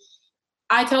basically,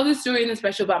 I tell this story in the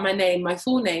special about my name, my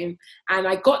full name, and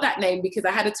I got that name because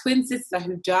I had a twin sister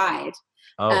who died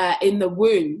in the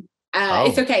womb.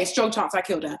 It's okay, strong chance I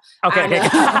killed her. Okay, and, it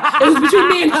was between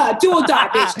me and her. Do or die,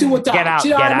 bitch. Do or die. Get out, do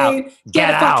you know what I mean? Get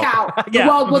the fuck out. The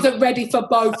world wasn't ready for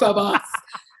both of us.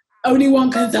 Only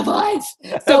one can survive.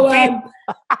 So it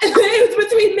was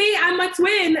between me and my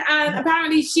twin, and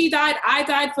apparently she died. I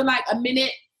died for like a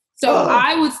minute. So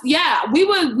I was, we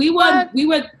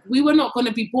were not going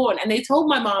to be born, and they told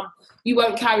my mom, "You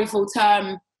won't carry full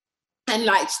term," and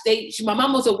like my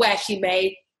mom was aware she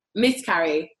may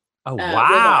miscarry. Oh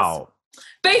wow!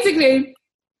 Basically,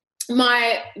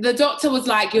 the doctor was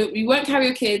like, "You won't carry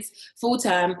your kids full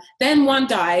term." Then one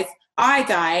dies. I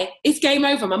die, it's game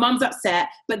over. My mum's upset,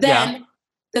 but then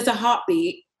there's a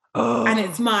heartbeat and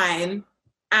it's mine,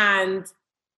 and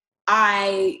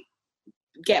I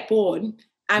get born.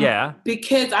 And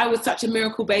because I was such a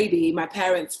miracle baby, my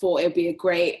parents thought it would be a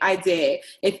great idea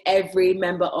if every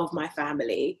member of my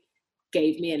family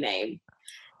gave me a name.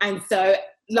 And so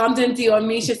London Dion,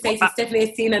 Misha, Stacey, Stephanie,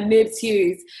 Athena, Nibs,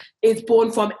 Hughes is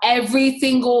born from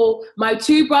my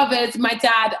two brothers, my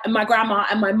dad, and my grandma,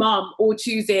 and my mum all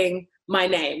choosing my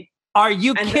name. Are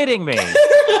you kidding me?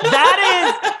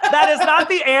 That is not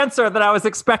the answer that I was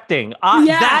expecting.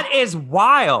 That is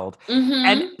wild. Mm-hmm.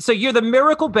 And so you're the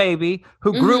miracle baby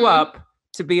who grew up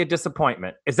to be a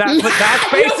disappointment. Is that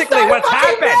that's basically what's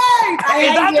happened?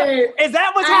 Is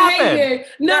that what's happened?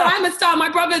 No, I'm a star. My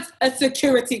brother's a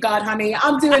security guard, honey.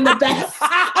 I'm doing the best.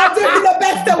 I'm doing the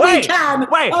best that we can.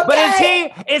 Wait,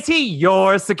 okay? But is he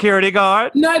your security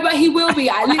guard? No, but he will be.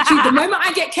 I literally, the moment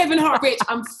I get Kevin Hart rich,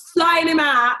 I'm flying him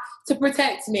out to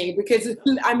protect me because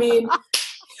I mean,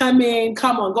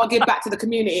 come on, got to give back to the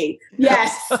community.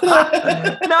 Yes.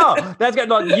 No, that's good.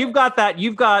 Look, you've got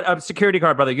a security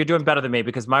guard brother. You're doing better than me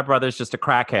because my brother's just a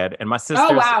crackhead and my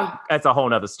sister's, that's a whole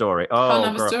nother story. Whole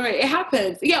nother story. It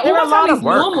happens. Yeah, all my family's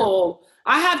normal.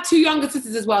 I have two younger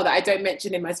sisters as well that I don't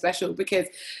mention in my special because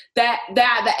they're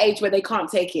at the age where they can't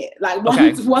take it. Like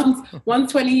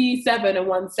one's 27 and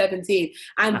one's 17,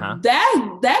 and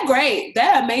they're great.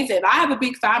 They're amazing. I have a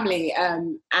big family,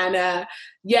 and they're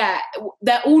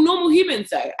all normal humans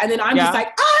though. And then I'm just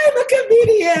like, I'm a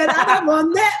comedian and I'm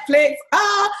on Netflix.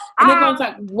 And everyone's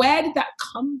like, where did that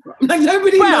come from? Like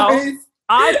nobody knows.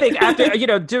 I think after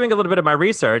doing a little bit of my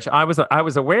research, I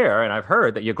was aware and I've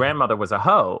heard that your grandmother was a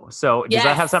hoe. So does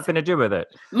that have something to do with it?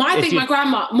 My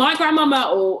grandma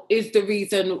Myrtle is the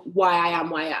reason why I am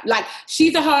why I am. Like,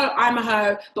 she's a hoe, I'm a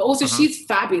hoe, but also she's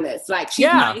fabulous. Like, she's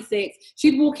 96.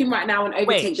 She'd walk in right now and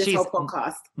overtake this whole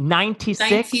podcast. 96?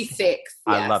 96. Yes.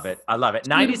 I love it.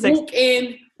 96. Walk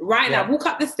in right now, walk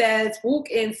up the stairs,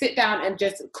 walk in, sit down, and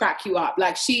just crack you up.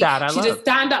 Like, she does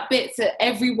stand-up bits at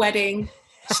every wedding.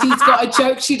 She's got a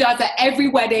joke she does at every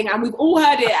wedding, and we've all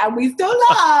heard it, and we still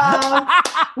love.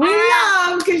 We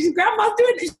love because grandma's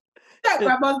doing the joke.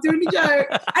 Grandma's doing the joke,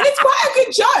 and it's quite a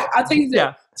good joke. I'll tell you this.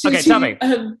 Yeah. Tell me.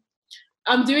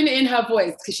 I'm doing it in her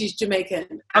voice because she's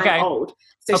Jamaican and old.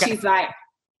 So she's like,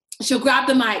 she'll grab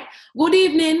the mic. Good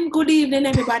evening,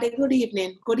 everybody. Good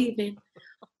evening.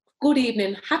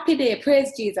 Happy day.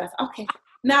 Praise Jesus. Okay.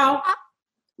 Now,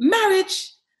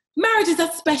 marriage is a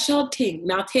special thing.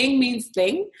 Now, thing means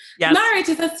thing. Yes. Marriage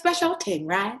is a special thing,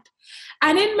 right?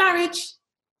 And in marriage,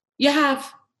 you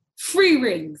have 3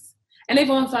 rings. And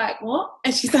everyone's like, what?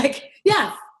 And she's like,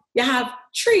 yes, you have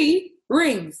 3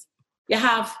 rings. You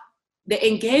have the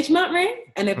engagement ring.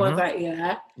 And everyone's like,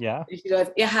 yeah. Yeah. And she goes,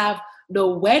 you have the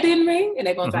wedding ring. And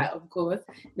everyone's like, of course.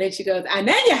 And then she goes, and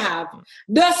then you have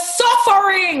the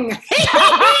suffering.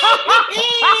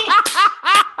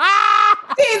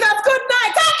 Jesus, good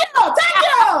night. Thank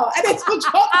you. And then she'll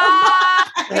drop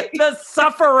the mic. The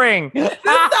suffering. My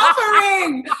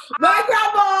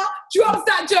grandma drops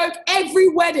that joke every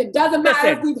wedding. Doesn't matter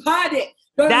if we've heard it.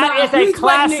 That is a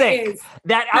classic.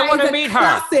 I want to meet her.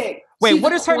 Classic. Wait,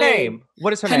 what is her name?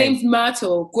 Her name's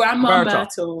Myrtle. Grandma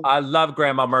Myrtle. I love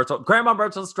Grandma Myrtle. Grandma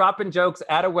Myrtle's dropping jokes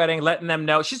at a wedding, letting them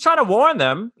know. She's trying to warn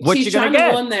them what you're going to get. She's trying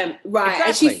to warn them, right. Exactly.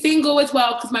 And she's single as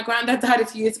well because my granddad died a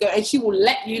few years ago, and she will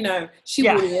let you know. She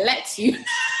will let you know.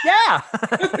 Yeah.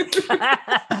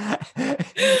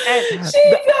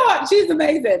 She's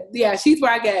amazing. Yeah, she's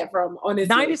where I get it from, honestly.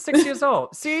 96 years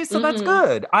old. See, so that's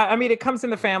good. I mean, it comes in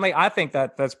the family. I think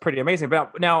that's pretty amazing.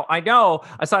 But now I know,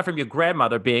 aside from your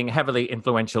grandmother being heavily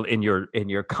influential in your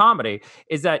comedy,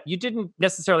 is that you didn't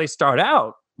necessarily start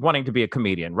out wanting to be a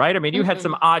comedian, right? I mean, you had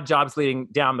some odd jobs leading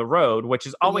down the road, which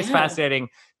is always fascinating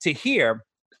to hear.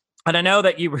 And I know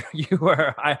that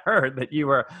I heard that you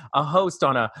were a host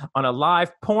on a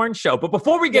live porn show. But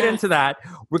before we get into that,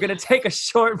 we're going to take a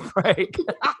short break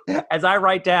as I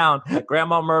write down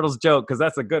Grandma Myrtle's joke, because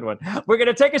that's a good one. We're going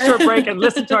to take a short break and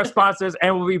listen to our sponsors,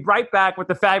 and we'll be right back with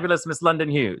the fabulous Miss London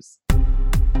Hughes.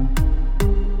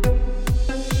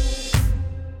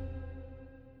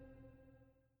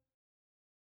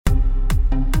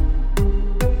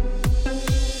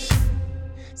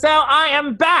 So I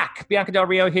am back. Bianca Del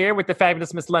Rio here with the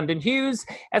fabulous Miss London Hughes,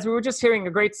 as we were just hearing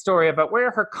a great story about where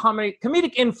her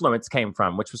comedic influence came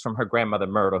from, which was from her grandmother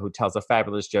Myrtle, who tells a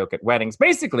fabulous joke at weddings.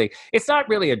 Basically, it's not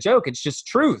really a joke. It's just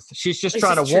truth. She's just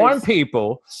trying to warn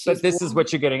people that this is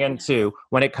what you're getting into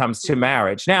when it comes to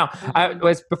marriage. Now,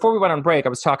 before we went on break, I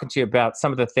was talking to you about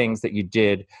some of the things that you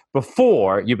did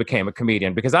before you became a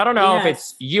comedian, because I don't know if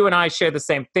it's you and I share the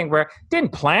same thing where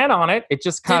didn't plan on it. It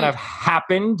just kind of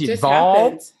happened,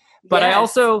 evolved. But I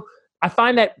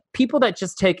find that people that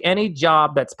just take any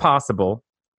job that's possible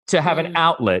to have an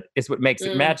outlet is what makes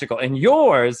it magical. And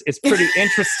yours is pretty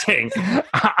interesting.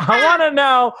 I want to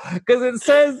know, because it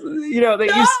says,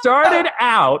 that you started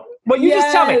out. Well, you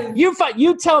just tell me. You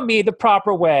tell me the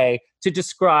proper way to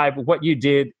describe what you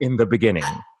did in the beginning.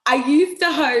 I used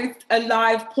to host a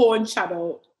live porn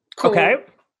channel called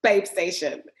Babe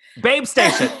Station. Babe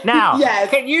Station. Now,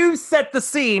 can you set the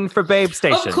scene for Babe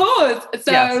Station? Of course.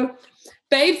 So,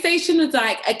 Babe Station was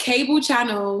like a cable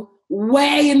channel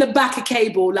way in the back of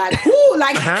cable, like, ooh,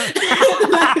 like, at the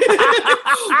back,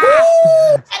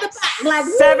 like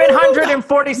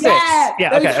 746.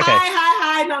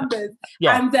 High numbers.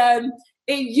 Yeah. And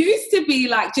it used to be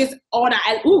like just on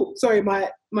at,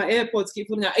 my AirPods keep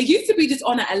falling out. It used to be just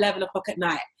on at 11 o'clock at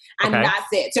night, and that's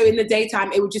it. So in the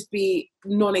daytime, it would just be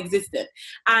non-existent.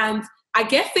 And I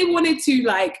guess they wanted to,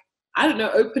 like, I don't know,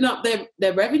 open up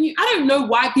their revenue. I don't know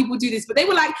why people do this, but they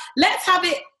were like, let's have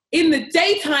it in the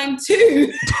daytime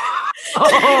too.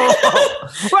 I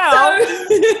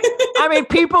mean,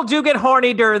 people do get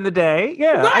horny during the day.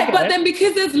 Yeah. Right, but then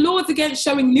because there's laws against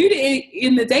showing nudity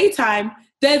in the daytime,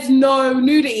 there's no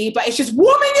nudity, but it's just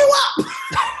warming you up.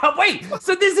 Wait,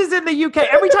 so this is in the UK.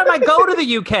 Every time I go to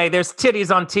the UK, there's titties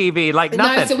on TV, like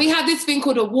nothing. No, so we have this thing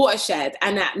called a watershed,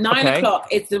 and at 9 o'clock,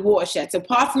 it's the watershed. So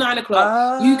past 9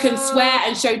 o'clock, you can swear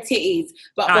and show titties,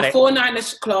 but before 9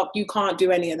 o'clock, you can't do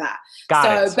any of that.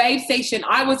 So Babe Station,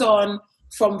 I was on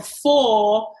from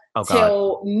 4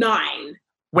 till 9.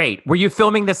 Wait, were you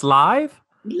filming this live?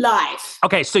 live.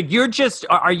 Okay, so you're just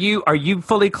are you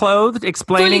fully clothed?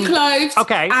 Explaining. Fully clothed.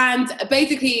 Okay. And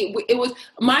basically, it was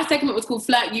my segment was called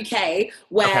Flirt UK,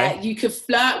 where you could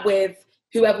flirt with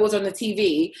whoever was on the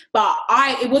TV. But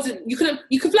you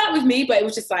could flirt with me, but it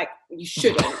was just like, you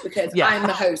shouldn't, because I'm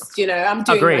the host, I'm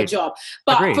doing my job.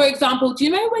 But for example, do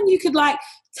you know when you could like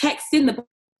text in the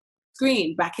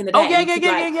screen back in the day? Oh,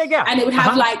 yeah. And it would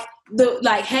have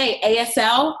hey,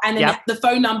 ASL, and then the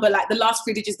phone number, like the last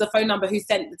 3 digits of the phone number who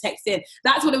sent the text in.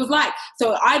 That's what it was like.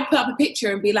 So I'd put up a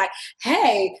picture and be like,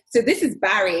 hey, so this is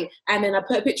Barry. And then I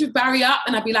put a picture of Barry up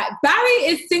and I'd be like, Barry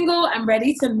is single and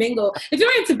ready to mingle. If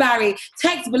you're into Barry,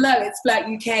 text below, it's Flirt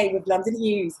UK with London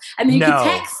Hughes. And then you could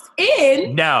text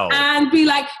in and be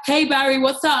like, hey, Barry,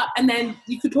 what's up? And then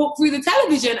you could talk through the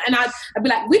television. And I'd be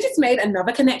like, we just made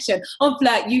another connection on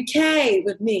Flirt UK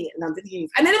with me, London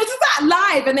Hughes. And then it was just that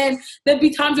live. And then there'd be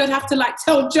times where I'd have to like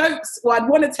tell jokes, or I'd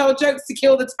want to tell jokes to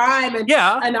kill the time. And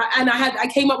I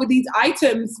came up with these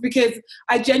items because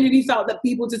I genuinely felt that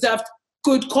people deserved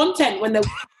good content when they're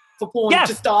for porn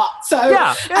to start. So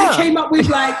I came up with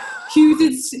like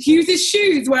Hughes'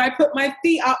 shoes, where I put my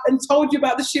feet up and told you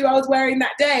about the shoe I was wearing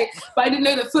that day. But I didn't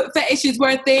know that foot fetishes were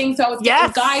a thing, so I was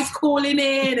getting guys calling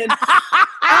in and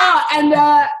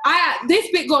I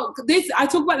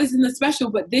talk about this in the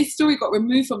special, but this story got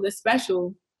removed from the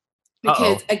special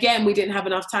because again, we didn't have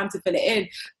enough time to fill it in.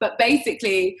 But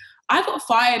basically, I got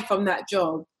fired from that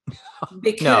job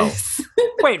because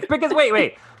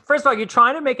wait. First of all, you're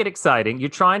trying to make it exciting. You're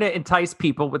trying to entice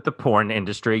people with the porn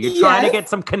industry. You're trying to get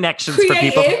some connections for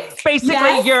people.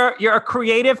 Basically, you're a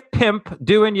creative pimp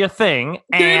doing your thing,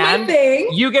 and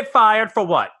you get fired for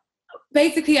what?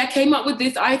 Basically, I came up with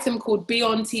this item called Be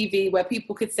On TV, where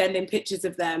people could send in pictures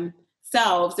of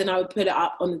themselves, and I would put it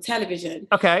up on the television.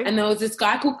 Okay. And there was this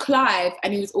guy called Clive,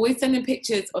 and he was always sending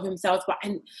pictures of himself, but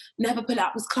I never put it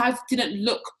up because Clive didn't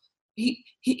look. He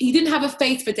didn't have a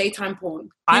face for daytime porn.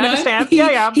 I understand.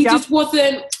 He just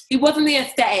wasn't. He wasn't the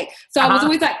aesthetic. So I was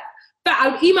always like, but I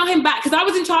would email him back because I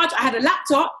was in charge. I had a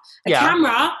laptop, a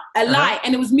camera, a light,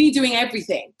 and it was me doing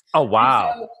everything. Oh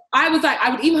wow! So I was like,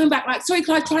 I would email him back like, sorry,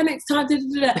 Clive, try next time,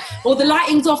 or the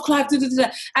lighting's off, Clive,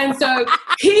 and so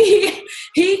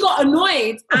he got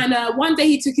annoyed, and one day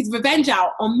he took his revenge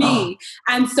out on me,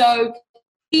 and so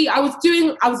I was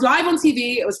live on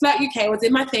TV. It was Flirt UK. I was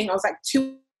in my thing. I was like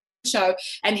 2 show,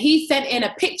 and he sent in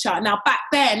a picture. Now back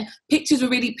then pictures were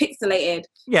really pixelated,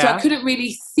 so I couldn't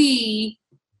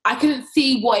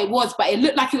see what it was, but it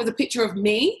looked like it was a picture of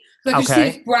me. So I could see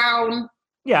this brown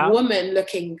woman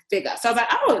looking figure. So I was like,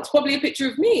 oh, it's probably a picture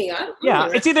of me.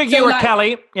 It's either you or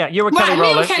Kelly. Yeah, you or Kelly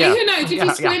Rowland. Me or Kelly, who knows? If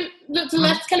you squint, look to the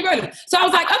left, Kelly Rowland. So I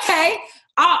was like, okay,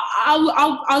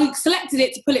 I selected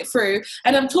it to pull it through,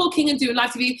 and I'm talking and doing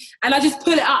live TV, and I just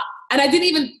put it up. And I didn't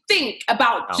even think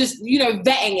about just,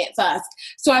 vetting it first.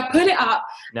 So I put it up.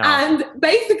 And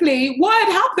basically what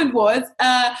had happened was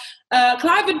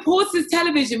Clive had paused his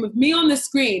television with me on the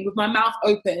screen with my mouth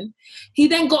open. He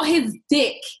then got his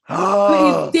dick,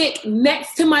 put his dick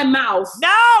next to my mouth.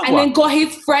 And then got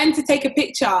his friend to take a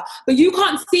picture. But you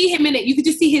can't see him in it. You could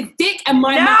just see his dick and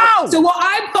my mouth. So what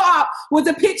I put up was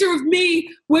a picture of me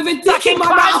with a dick in my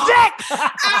mouth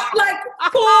at like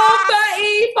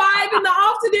 4:35 in the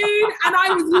afternoon. And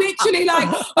I was literally like,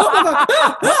 oh my God.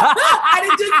 And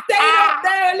it just stayed up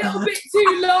there a little bit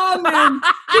too long. And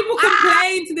people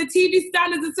complained to the TV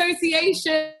Standards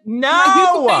Association. Who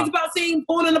complains about seeing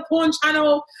porn on a porn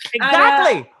channel?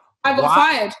 Exactly. And, I got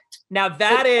fired. Now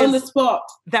that is on the spot.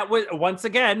 That was once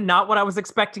again not what I was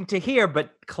expecting to hear.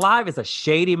 But Clive is a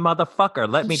shady motherfucker.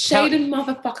 Let me tell you, shady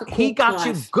motherfucker. He got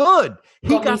you good. He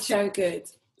got me so good.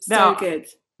 So good.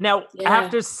 Now,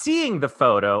 after seeing the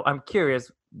photo, I'm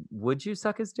curious. Would you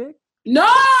suck his dick? No.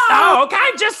 Oh,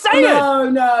 okay. Just say it.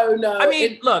 No. I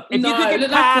mean, look. If you could get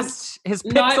past his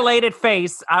pixelated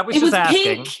face, I was just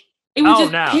asking. Pink. It was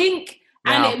just pink.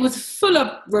 And it was full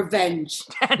of revenge.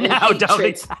 No, don't.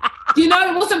 It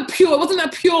wasn't pure. It wasn't a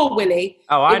pure Willy.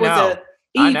 Oh, I know.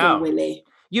 It was an evil Willy.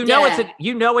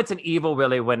 It's an evil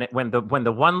Willy when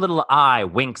the one little eye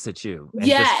winks at you. And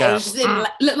it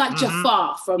looked like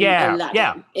Jafar from Aladdin.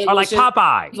 Yeah, or like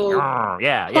Popeye.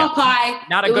 Popeye.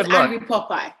 Not a good look. Angry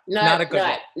Popeye. No, not a good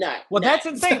look. No. Well, that's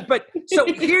insane. But so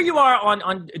here you are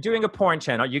on doing a porn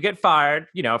channel. You get fired,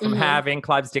 from having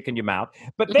Clive's dick in your mouth.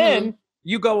 But then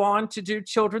you go on to do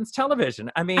children's television.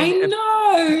 I mean, I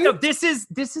know. This is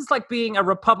like being a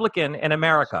Republican in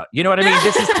America. You know what I mean?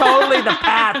 This is totally the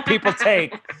path people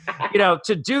take,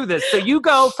 to do this. So you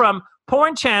go from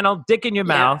porn channel, dick in your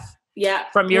mouth,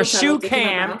 from your shoe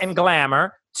cam and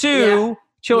glamour to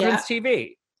children's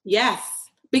TV. Yes,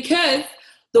 because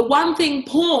the one thing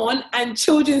porn and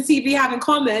children's TV have in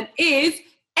common is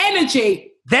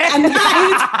energy.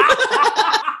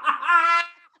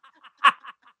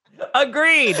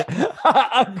 Agreed.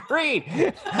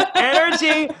 Agreed.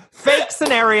 Energy, fake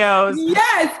scenarios.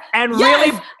 Yes. And yes.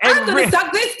 really. I'm going to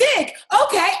suck this dick.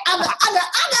 Okay.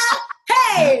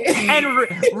 Hey. And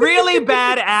really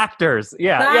bad actors.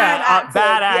 Bad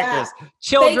actors. Yeah.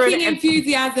 Children. Faking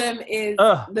enthusiasm is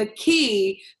the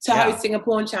key to hosting a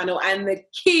porn channel and the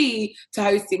key to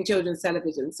hosting children's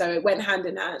television. So it went hand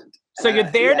in hand. So you're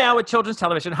there now with children's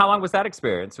television. How long was that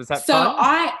experience? Was that fun?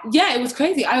 It was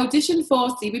crazy. I auditioned for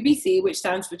CBBC, which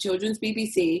stands for Children's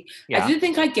BBC. Yeah. I didn't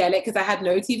think I'd get it because I had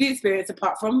no TV experience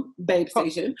apart from Babe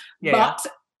Station. But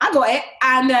I got it,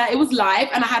 and it was live,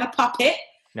 and I had a puppet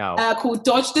called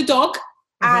Dodge the Dog.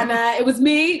 And it was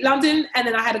me, London, and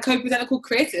then I had a co-presenter called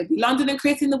Chris. It would be London and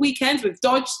Chris in the weekends with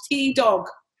Dodge T Dog.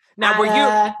 Now,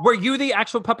 were you the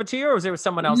actual puppeteer, or was there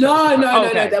someone else? No.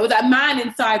 There was a man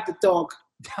inside the dog.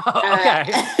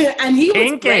 Okay. And he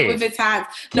was great with his hands.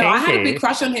 No, I had a big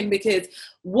crush on him because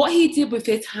what he did with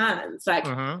his hands, like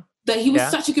that he was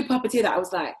such a good puppeteer that I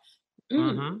was like,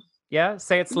 yeah,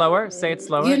 say it slower. Say it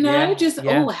slower. You know,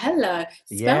 oh, hello,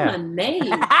 spell my name.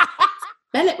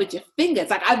 Spell it with your fingers.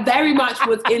 Like, I very much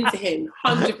was into him,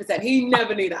 100%. He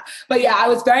never knew that. But yeah, I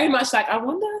was very much like, I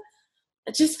wonder.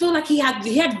 I just feel like he had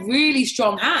really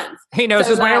strong hands. He knows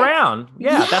his way around.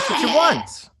 Yeah, that's what you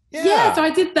want. Yeah, so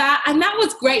I did that, and that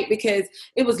was great because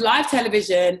it was live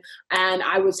television, and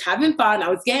I was having fun. I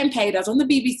was getting paid. I was on the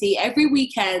BBC every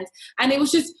weekend, and it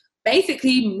was just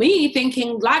basically me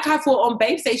thinking, like I thought on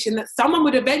Babe Station, that someone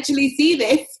would eventually see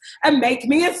this and make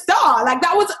me a star. Like,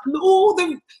 that was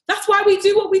that's why we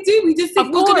do what we do. We just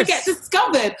think we're going to get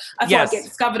discovered. I thought I'd get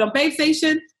discovered on Babe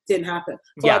Station. Didn't happen.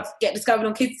 I'd get discovered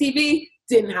on Kids TV.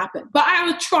 Didn't happen. But I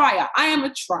am a trier.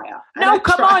 No,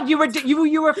 come on. You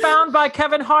were found by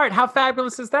Kevin Hart. How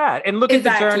fabulous is that? And look at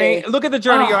the journey. Look at the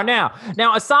journey you're on now.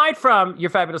 Now, aside from your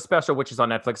fabulous special, which is on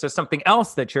Netflix, there's something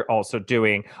else that you're also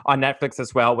doing on Netflix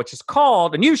as well, which is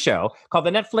called a new show called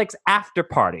the Netflix After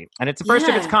Party. And it's the first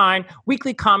of its kind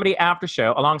weekly comedy after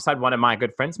show alongside one of my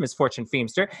good friends, Miss Fortune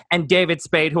Feemster, and David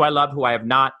Spade, who I love, who I have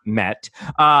not met.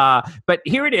 But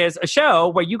here it is, a show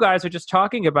where you guys are just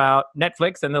talking about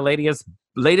Netflix and the latest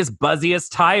buzziest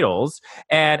titles,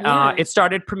 and it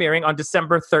started premiering on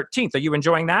December 13th. Are you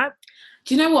enjoying that?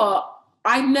 Do you know what?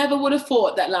 I never would have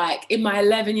thought that, like, in my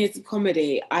 11 years of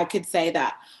comedy, I could say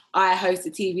that I host a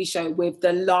TV show with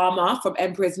the llama from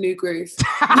Emperor's New Groove.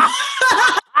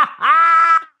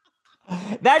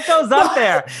 That goes up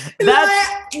there.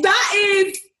 That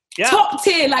is top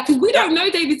tier. Like, because we don't know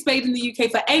David Spade in the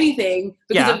UK for anything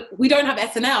because we don't have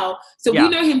SNL. So we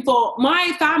know him for,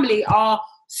 my family are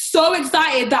so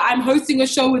excited that I'm hosting a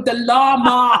show with the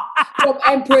llama from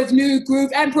Emperor's New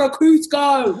Groove, Emperor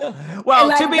Cusco.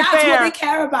 Well, to be that's fair, what they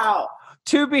care about.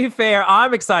 To be fair,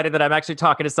 I'm excited that I'm actually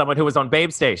talking to someone who was on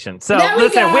Babe Station. So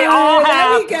listen, we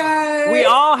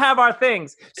all have our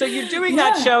things. So you're doing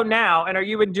that show now, and are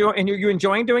you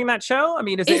enjoying doing that show? I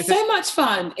mean, it's so much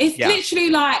fun. It's literally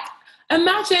like,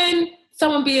 imagine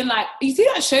someone being like, you see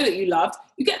that show that you loved?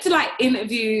 You get to like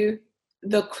interview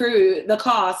the crew, the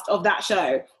cast of that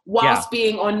show whilst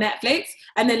being on Netflix,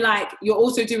 and then like you're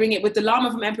also doing it with the llama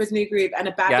from Emperor's New Groove and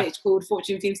a bad bitch called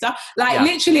Fortune Feemster. Like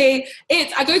literally,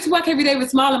 I go to work every day with a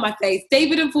smile on my face.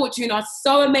 David and Fortune are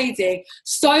so amazing,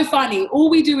 so funny.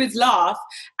 All we do is laugh,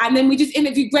 and then we just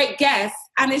interview great guests,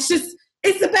 and it's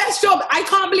the best job. I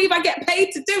can't believe I get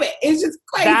paid to do it. It's just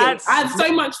crazy. I have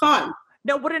so much fun.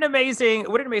 No, what an amazing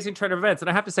turn of events. And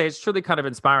I have to say, it's truly kind of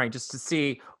inspiring just to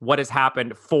see what has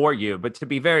happened for you. But to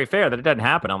be very fair, that it doesn't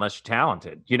happen unless you're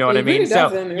talented. You know what I mean? Really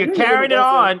so you're carrying it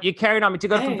on. You're carrying on. To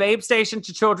go from Babe Station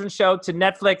to children's show to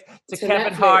Netflix to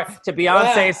Kevin Hart to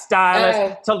Beyonce's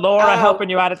stylist to Laura helping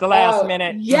you out at the last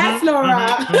minute. Yes, Laura.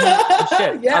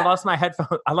 Shit, I lost my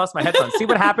headphones. See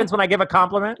what happens when I give a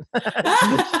compliment?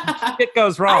 It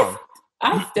goes wrong.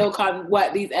 I still can't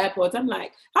work these AirPods. I'm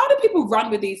like, how do people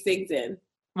run with these things in?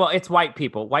 Well, it's white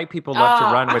people. White people love to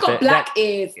run with it. I've got black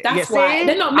ears. That's why.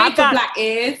 They're not made for black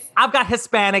ears. I've got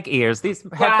Hispanic ears. These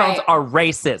headphones are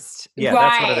racist. Yeah,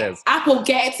 that's what it is. Apple,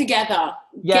 get it together.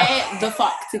 Yeah. Get the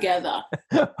fuck together.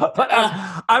 But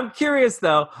I'm curious,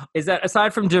 though, is that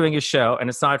aside from doing your show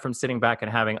and aside from sitting back and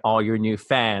having all your new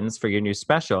fans for your new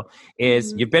special,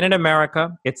 is you've been in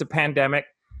America. It's a pandemic.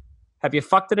 Have you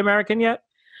fucked an American yet?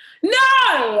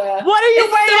 No! What are you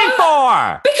waiting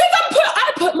for? Because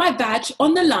I put my badge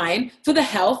on the line for the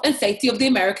health and safety of the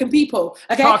American people.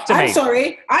 Okay? Talk to me.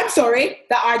 I'm sorry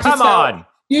that I just Come on.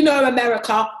 You know,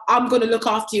 America, I'm going to look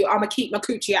after you. I'm going to keep my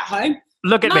coochie at home.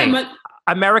 Look at me.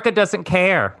 America doesn't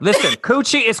care. Listen,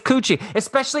 coochie is coochie,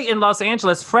 especially in Los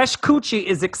Angeles. Fresh coochie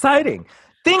is exciting.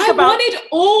 I wanted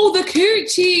all the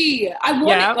coochie. I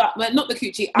wanted, well, not the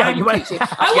coochie. Coochie.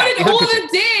 I wanted all the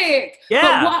dick.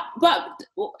 Yeah. But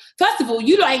first of all,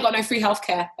 you lot ain't got no free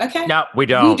healthcare, okay? No, we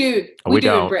don't. We do. We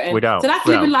do in Britain. We don't. So that's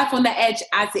living life on the edge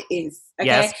as it is. Okay?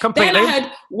 Yes, completely. Then I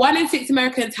heard 1 in 6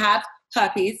 Americans have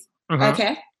herpes.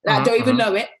 Okay, that don't even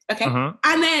know it. Okay,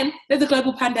 and then there's a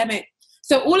global pandemic.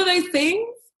 So all of those things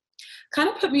kind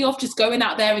of put me off just going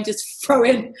out there and just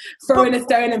throwing a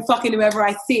stone and fucking whoever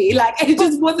I see. Like, it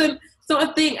just wasn't sort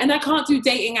of thing. And I can't do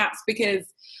dating apps because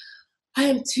I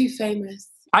am too famous.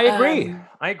 I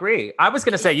agree. I was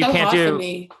going to say you can't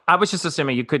do. I was just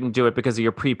assuming you couldn't do it because of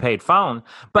your prepaid phone.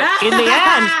 But in the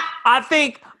end, I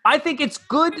think it's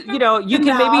good. You know, you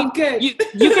can you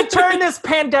can turn this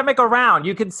pandemic around.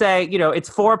 You can say, you know, it's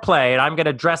foreplay, and I'm going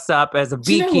to dress up as a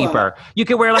beekeeper. You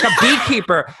can wear like a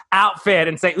beekeeper outfit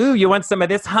and say, "Ooh, you want some of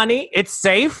this, honey? It's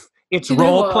safe. It's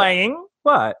role playing."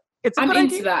 What? I'm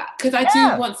into that because I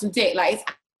do want some dick. Like, it's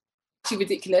actually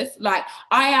ridiculous. Like,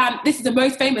 this is the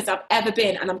most famous I've ever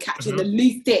been, and I'm catching the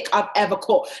least dick I've ever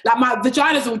caught. Like, my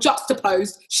vagina's all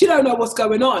juxtaposed. She don't know what's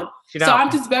going on. So I'm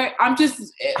just.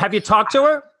 Have you talked to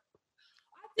her?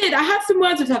 I did. I had some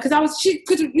words with her because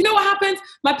because you know what happens?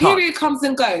 My period comes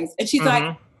and goes, and she's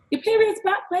like, "Your period's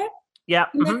back, babe." Yeah.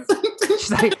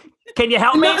 She's like, "Can you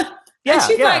help me?" Yeah. And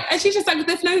she's like, and she's just like,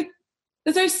 "There's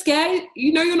no scare.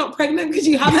 You know you're not pregnant because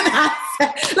you haven't had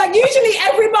sex." Like, usually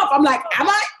every month, I'm like, "Am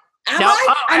I? Am I?"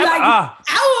 And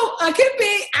I could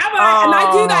be. Am I? And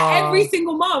I do that every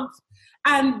single month.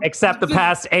 And except the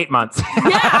past 8 months.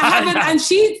 Yeah, I haven't. And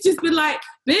she's just been like,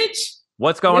 "Bitch,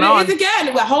 what's going on?" It is again.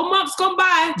 A whole month's gone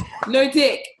by, no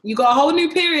dick. You got a whole new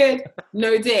period,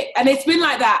 no dick. And it's been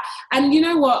like that. And you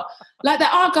know what? Like, there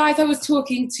are guys I was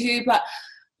talking to, but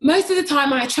most of the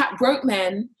time I attract broke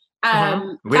men. We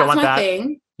don't want my that.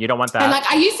 Thing. You don't want that. And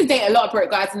like, I used to date a lot of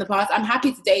broke guys in the past. I'm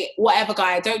happy to date whatever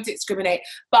guy. I don't discriminate.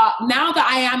 But now that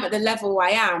I am at the level I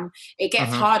am, it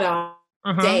gets harder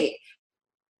to date.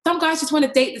 Some guys just want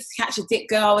to date this catch a dick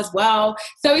girl as well.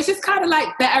 So it's just kind of like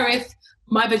better if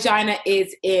my vagina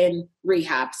is in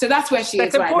rehab. So that's where she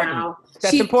is right now.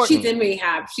 That's important. She's in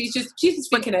rehab. She's just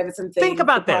thinking over some things. Think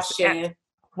about this.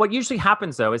 What usually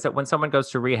happens though is that when someone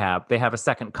goes to rehab, they have a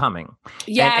second coming.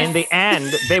 Yes. And in the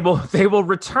end, they will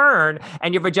return,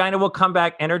 and your vagina will come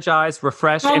back energized,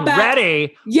 refreshed,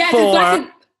 ready. Yes,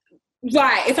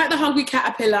 it's like the hungry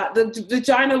caterpillar. The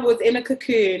vagina was in a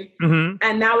cocoon,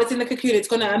 and now it's in a cocoon. It's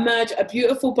going to emerge a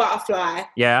beautiful butterfly.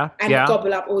 Yeah, and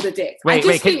gobble up all the dicks.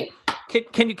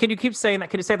 Can you keep saying that?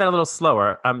 Can you say that a little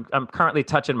slower? I'm currently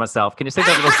touching myself. Can you say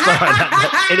that a little slower?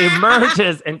 It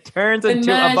emerges and turns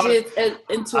into a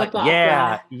butterfly.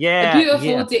 Yeah. A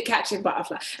beautiful dick catching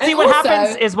butterfly. And see, what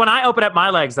happens is when I open up my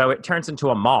legs, though, it turns into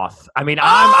a moth. I mean,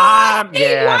 why is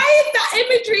that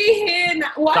imagery here?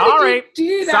 Why did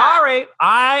you do that? Sorry,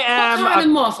 I am. What kind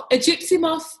of moth? A gypsy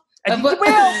moth?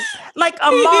 Well, like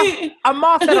a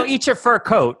moth that'll eat your fur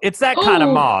coat. It's that kind of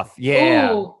moth.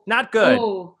 Yeah. Ooh. Not good.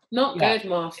 Ooh. Not good,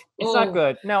 moth. It's not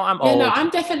good. No, I'm old. No, I'm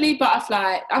definitely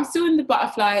butterfly. I'm still in the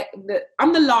butterfly.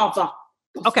 I'm the larva.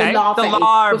 Okay, the larva.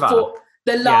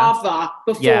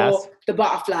 Before the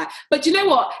butterfly. But you know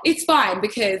what? It's fine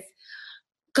because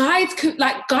guys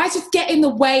just get in the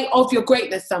way of your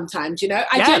greatness sometimes, you know?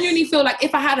 I genuinely feel like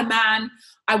if I had a man,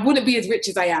 I wouldn't be as rich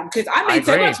as I am because I made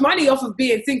so much money off of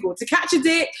being single. To catch a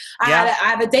dick, I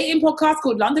have a dating podcast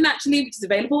called London Actually, which is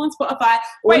available on Spotify.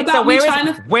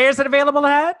 Where's it available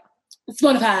at?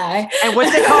 Spotify. And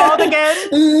what's it called again?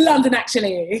 London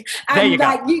Actually. And there you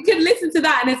go. You can listen to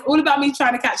that, and it's all about me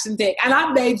trying to catch some dick. And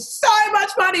I've made so much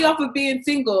money off of being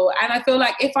single. And I feel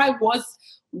like if I was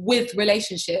with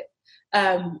relationship,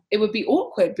 it would be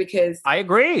awkward because I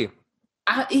agree.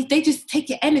 They just take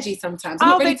your energy sometimes.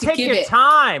 They take your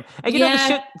time. And you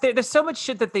know, there's so much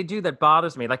shit that they do that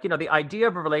bothers me. Like, you know, the idea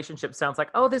of a relationship sounds like,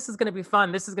 oh, this is going to be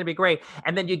fun. This is going to be great.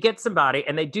 And then you get somebody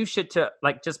and they do shit to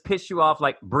like just piss you off,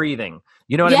 like breathing.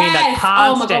 You know what I mean? That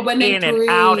constant in and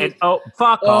out and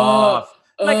fuck off.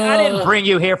 Like, I didn't bring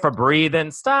you here for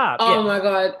breathing. Stop. Oh my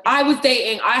God. I was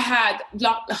dating.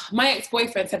 My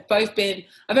ex-boyfriends have both been,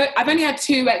 I've only had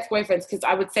 2 ex-boyfriends because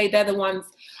I would say they're the ones,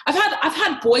 I've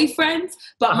had boyfriends,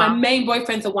 but my main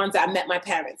boyfriends are ones that I met my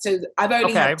parents. So I've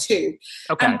only had 2.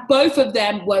 Okay. And both of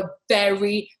them were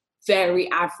very, very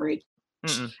average.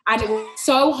 And it was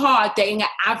so hard dating an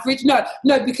average. No,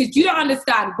 because you don't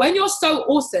understand. When you're so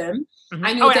awesome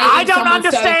and you're dating I don't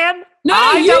understand.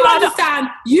 You understand.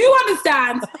 You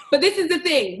understand. But this is the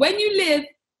thing. When you live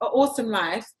an awesome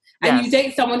life and you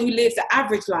date someone who lives the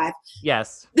average life.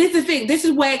 Yes. This is the thing. This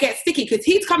is where it gets sticky because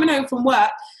he's coming home from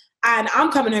work and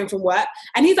I'm coming home from work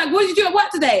and he's like, what did you do at work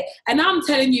today? And I'm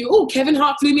telling you, oh, Kevin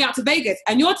Hart flew me out to Vegas.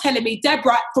 And you're telling me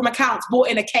Deborah from accounts bought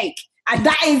in a cake. And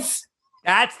that's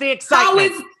the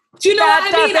excitement. Do you know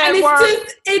what I mean? And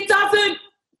it doesn't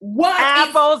work.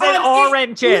 Apples and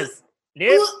oranges.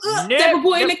 Deborah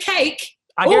bought in a cake.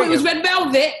 It was red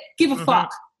velvet. Give a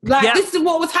fuck. Like, this is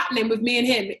what was happening with me and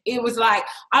him. It was like,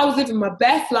 I was living my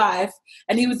best life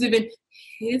and he was living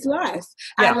his life.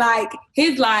 And like,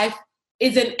 his life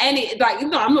isn't any, like, I'm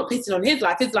not pissing on his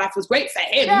life. His life was great for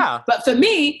him. Yeah. But for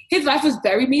me, his life was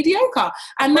very mediocre.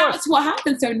 And that's what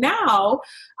happened. So now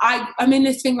I'm in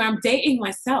this thing where I'm dating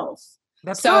myself.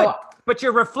 That's good. But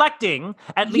you're reflecting,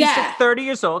 at least at 30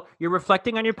 years old, you're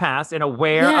reflecting on your past and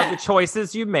aware of the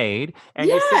choices you made. And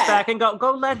you sit back and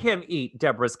go let him eat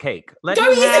Deborah's cake. Let him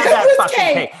have that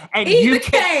fucking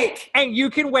cake. And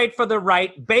you can wait for the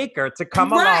right baker to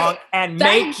come along and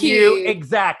make you.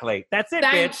 Exactly. That's it,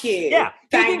 bitch. Thank you. Yeah.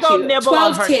 Thank you can go nibble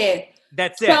on her. 12 tier.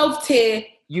 That's it. 12 tier.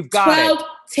 You've got 12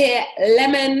 tier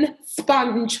lemon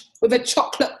sponge with a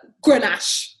chocolate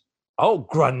ganache. Oh,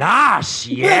 Grenache,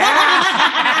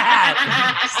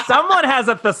 yeah. Someone has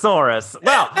a thesaurus.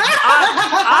 Well,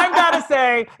 I've got to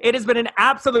say, it has been an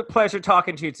absolute pleasure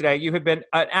talking to you today. You have been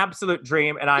an absolute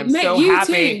dream, and I'm so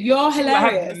happy too. You're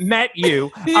hilarious. to have met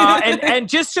you. And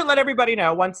just to let everybody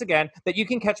know, once again, that you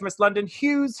can catch Miss London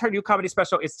Hughes. Her new comedy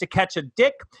special is To Catch a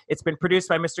Dick. It's been produced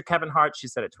by Mr. Kevin Hart. She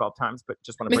said it 12 times, but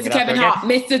just want to bring it up Kevin Hart,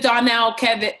 Mr. Darnell,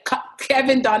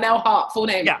 Kevin Darnell Hart, full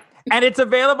name. Yeah. And it's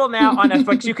available now on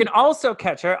Netflix. You can also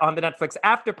catch her on the Netflix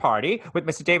After Party with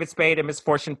Mr. David Spade and Miss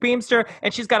Fortune Beamster.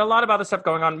 And she's got a lot of other stuff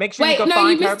going on. Make sure you go find her. Wait, no,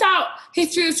 you missed out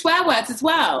History of Swear Words as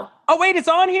well. Oh, wait, it's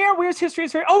on here? Where's History of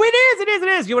Swear? Oh, it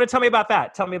is. You want to tell me about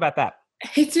that? Tell me about that.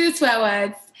 History of Swear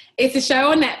Words. It's a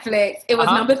show on Netflix. It was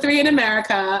number 3 in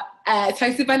America. It's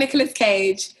hosted by Nicolas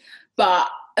Cage. But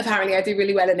apparently I do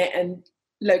really well in it and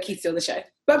low-key steal the show.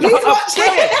 But please watch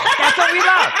it. That's what we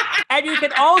love. And you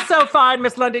can also find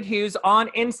Miss London Hughes on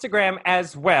Instagram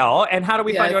as well. And how do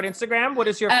we find you on Instagram? What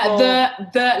is your full...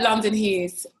 The London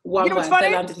Hughes. One word. Funny?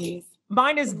 The London Hughes.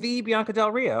 Mine is the Bianca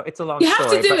Del Rio. It's a long story. You have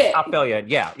to do it. I'll fill you in.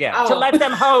 Yeah. Oh. To let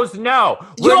them hoes know.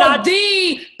 You're not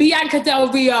the Bianca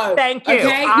Del Rio. Thank you.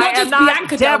 Okay? Not just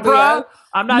Bianca Del Rio.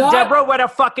 I'm not Deborah with a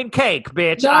fucking cake,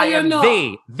 bitch. No, I am not.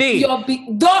 the. You're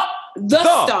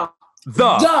the star.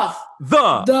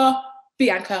 The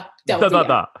Bianca Del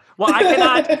Rio. Well, I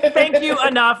cannot thank you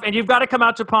enough, and you've got to come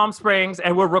out to Palm Springs,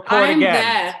 and we'll record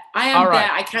again. I am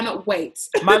there. I cannot wait.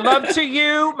 My love to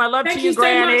you. My love to you,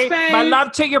 Granny. So much, my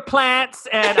love to your plants,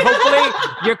 and hopefully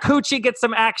your coochie gets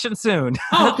some action soon.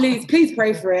 Oh, please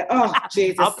pray for it. Oh,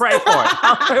 Jesus. I'll pray for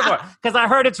it. Because I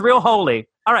heard it's real holy.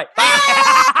 All right. Bye.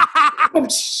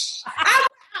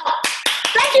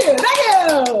 Thank you.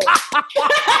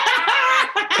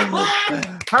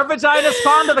 Her vagina's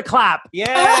fond of the clap.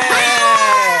 Yeah.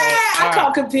 I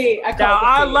can't compete.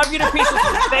 I love you to pieces.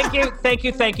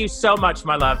 Thank you so much,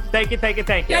 my love. Thank you. Thank you.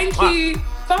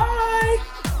 Bye.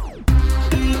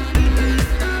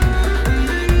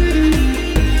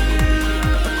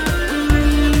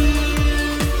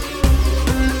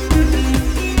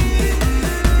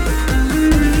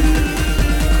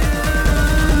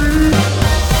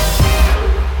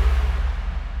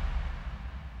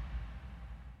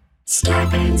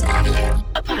 Starburns Audio,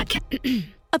 a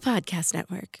podcast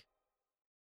network.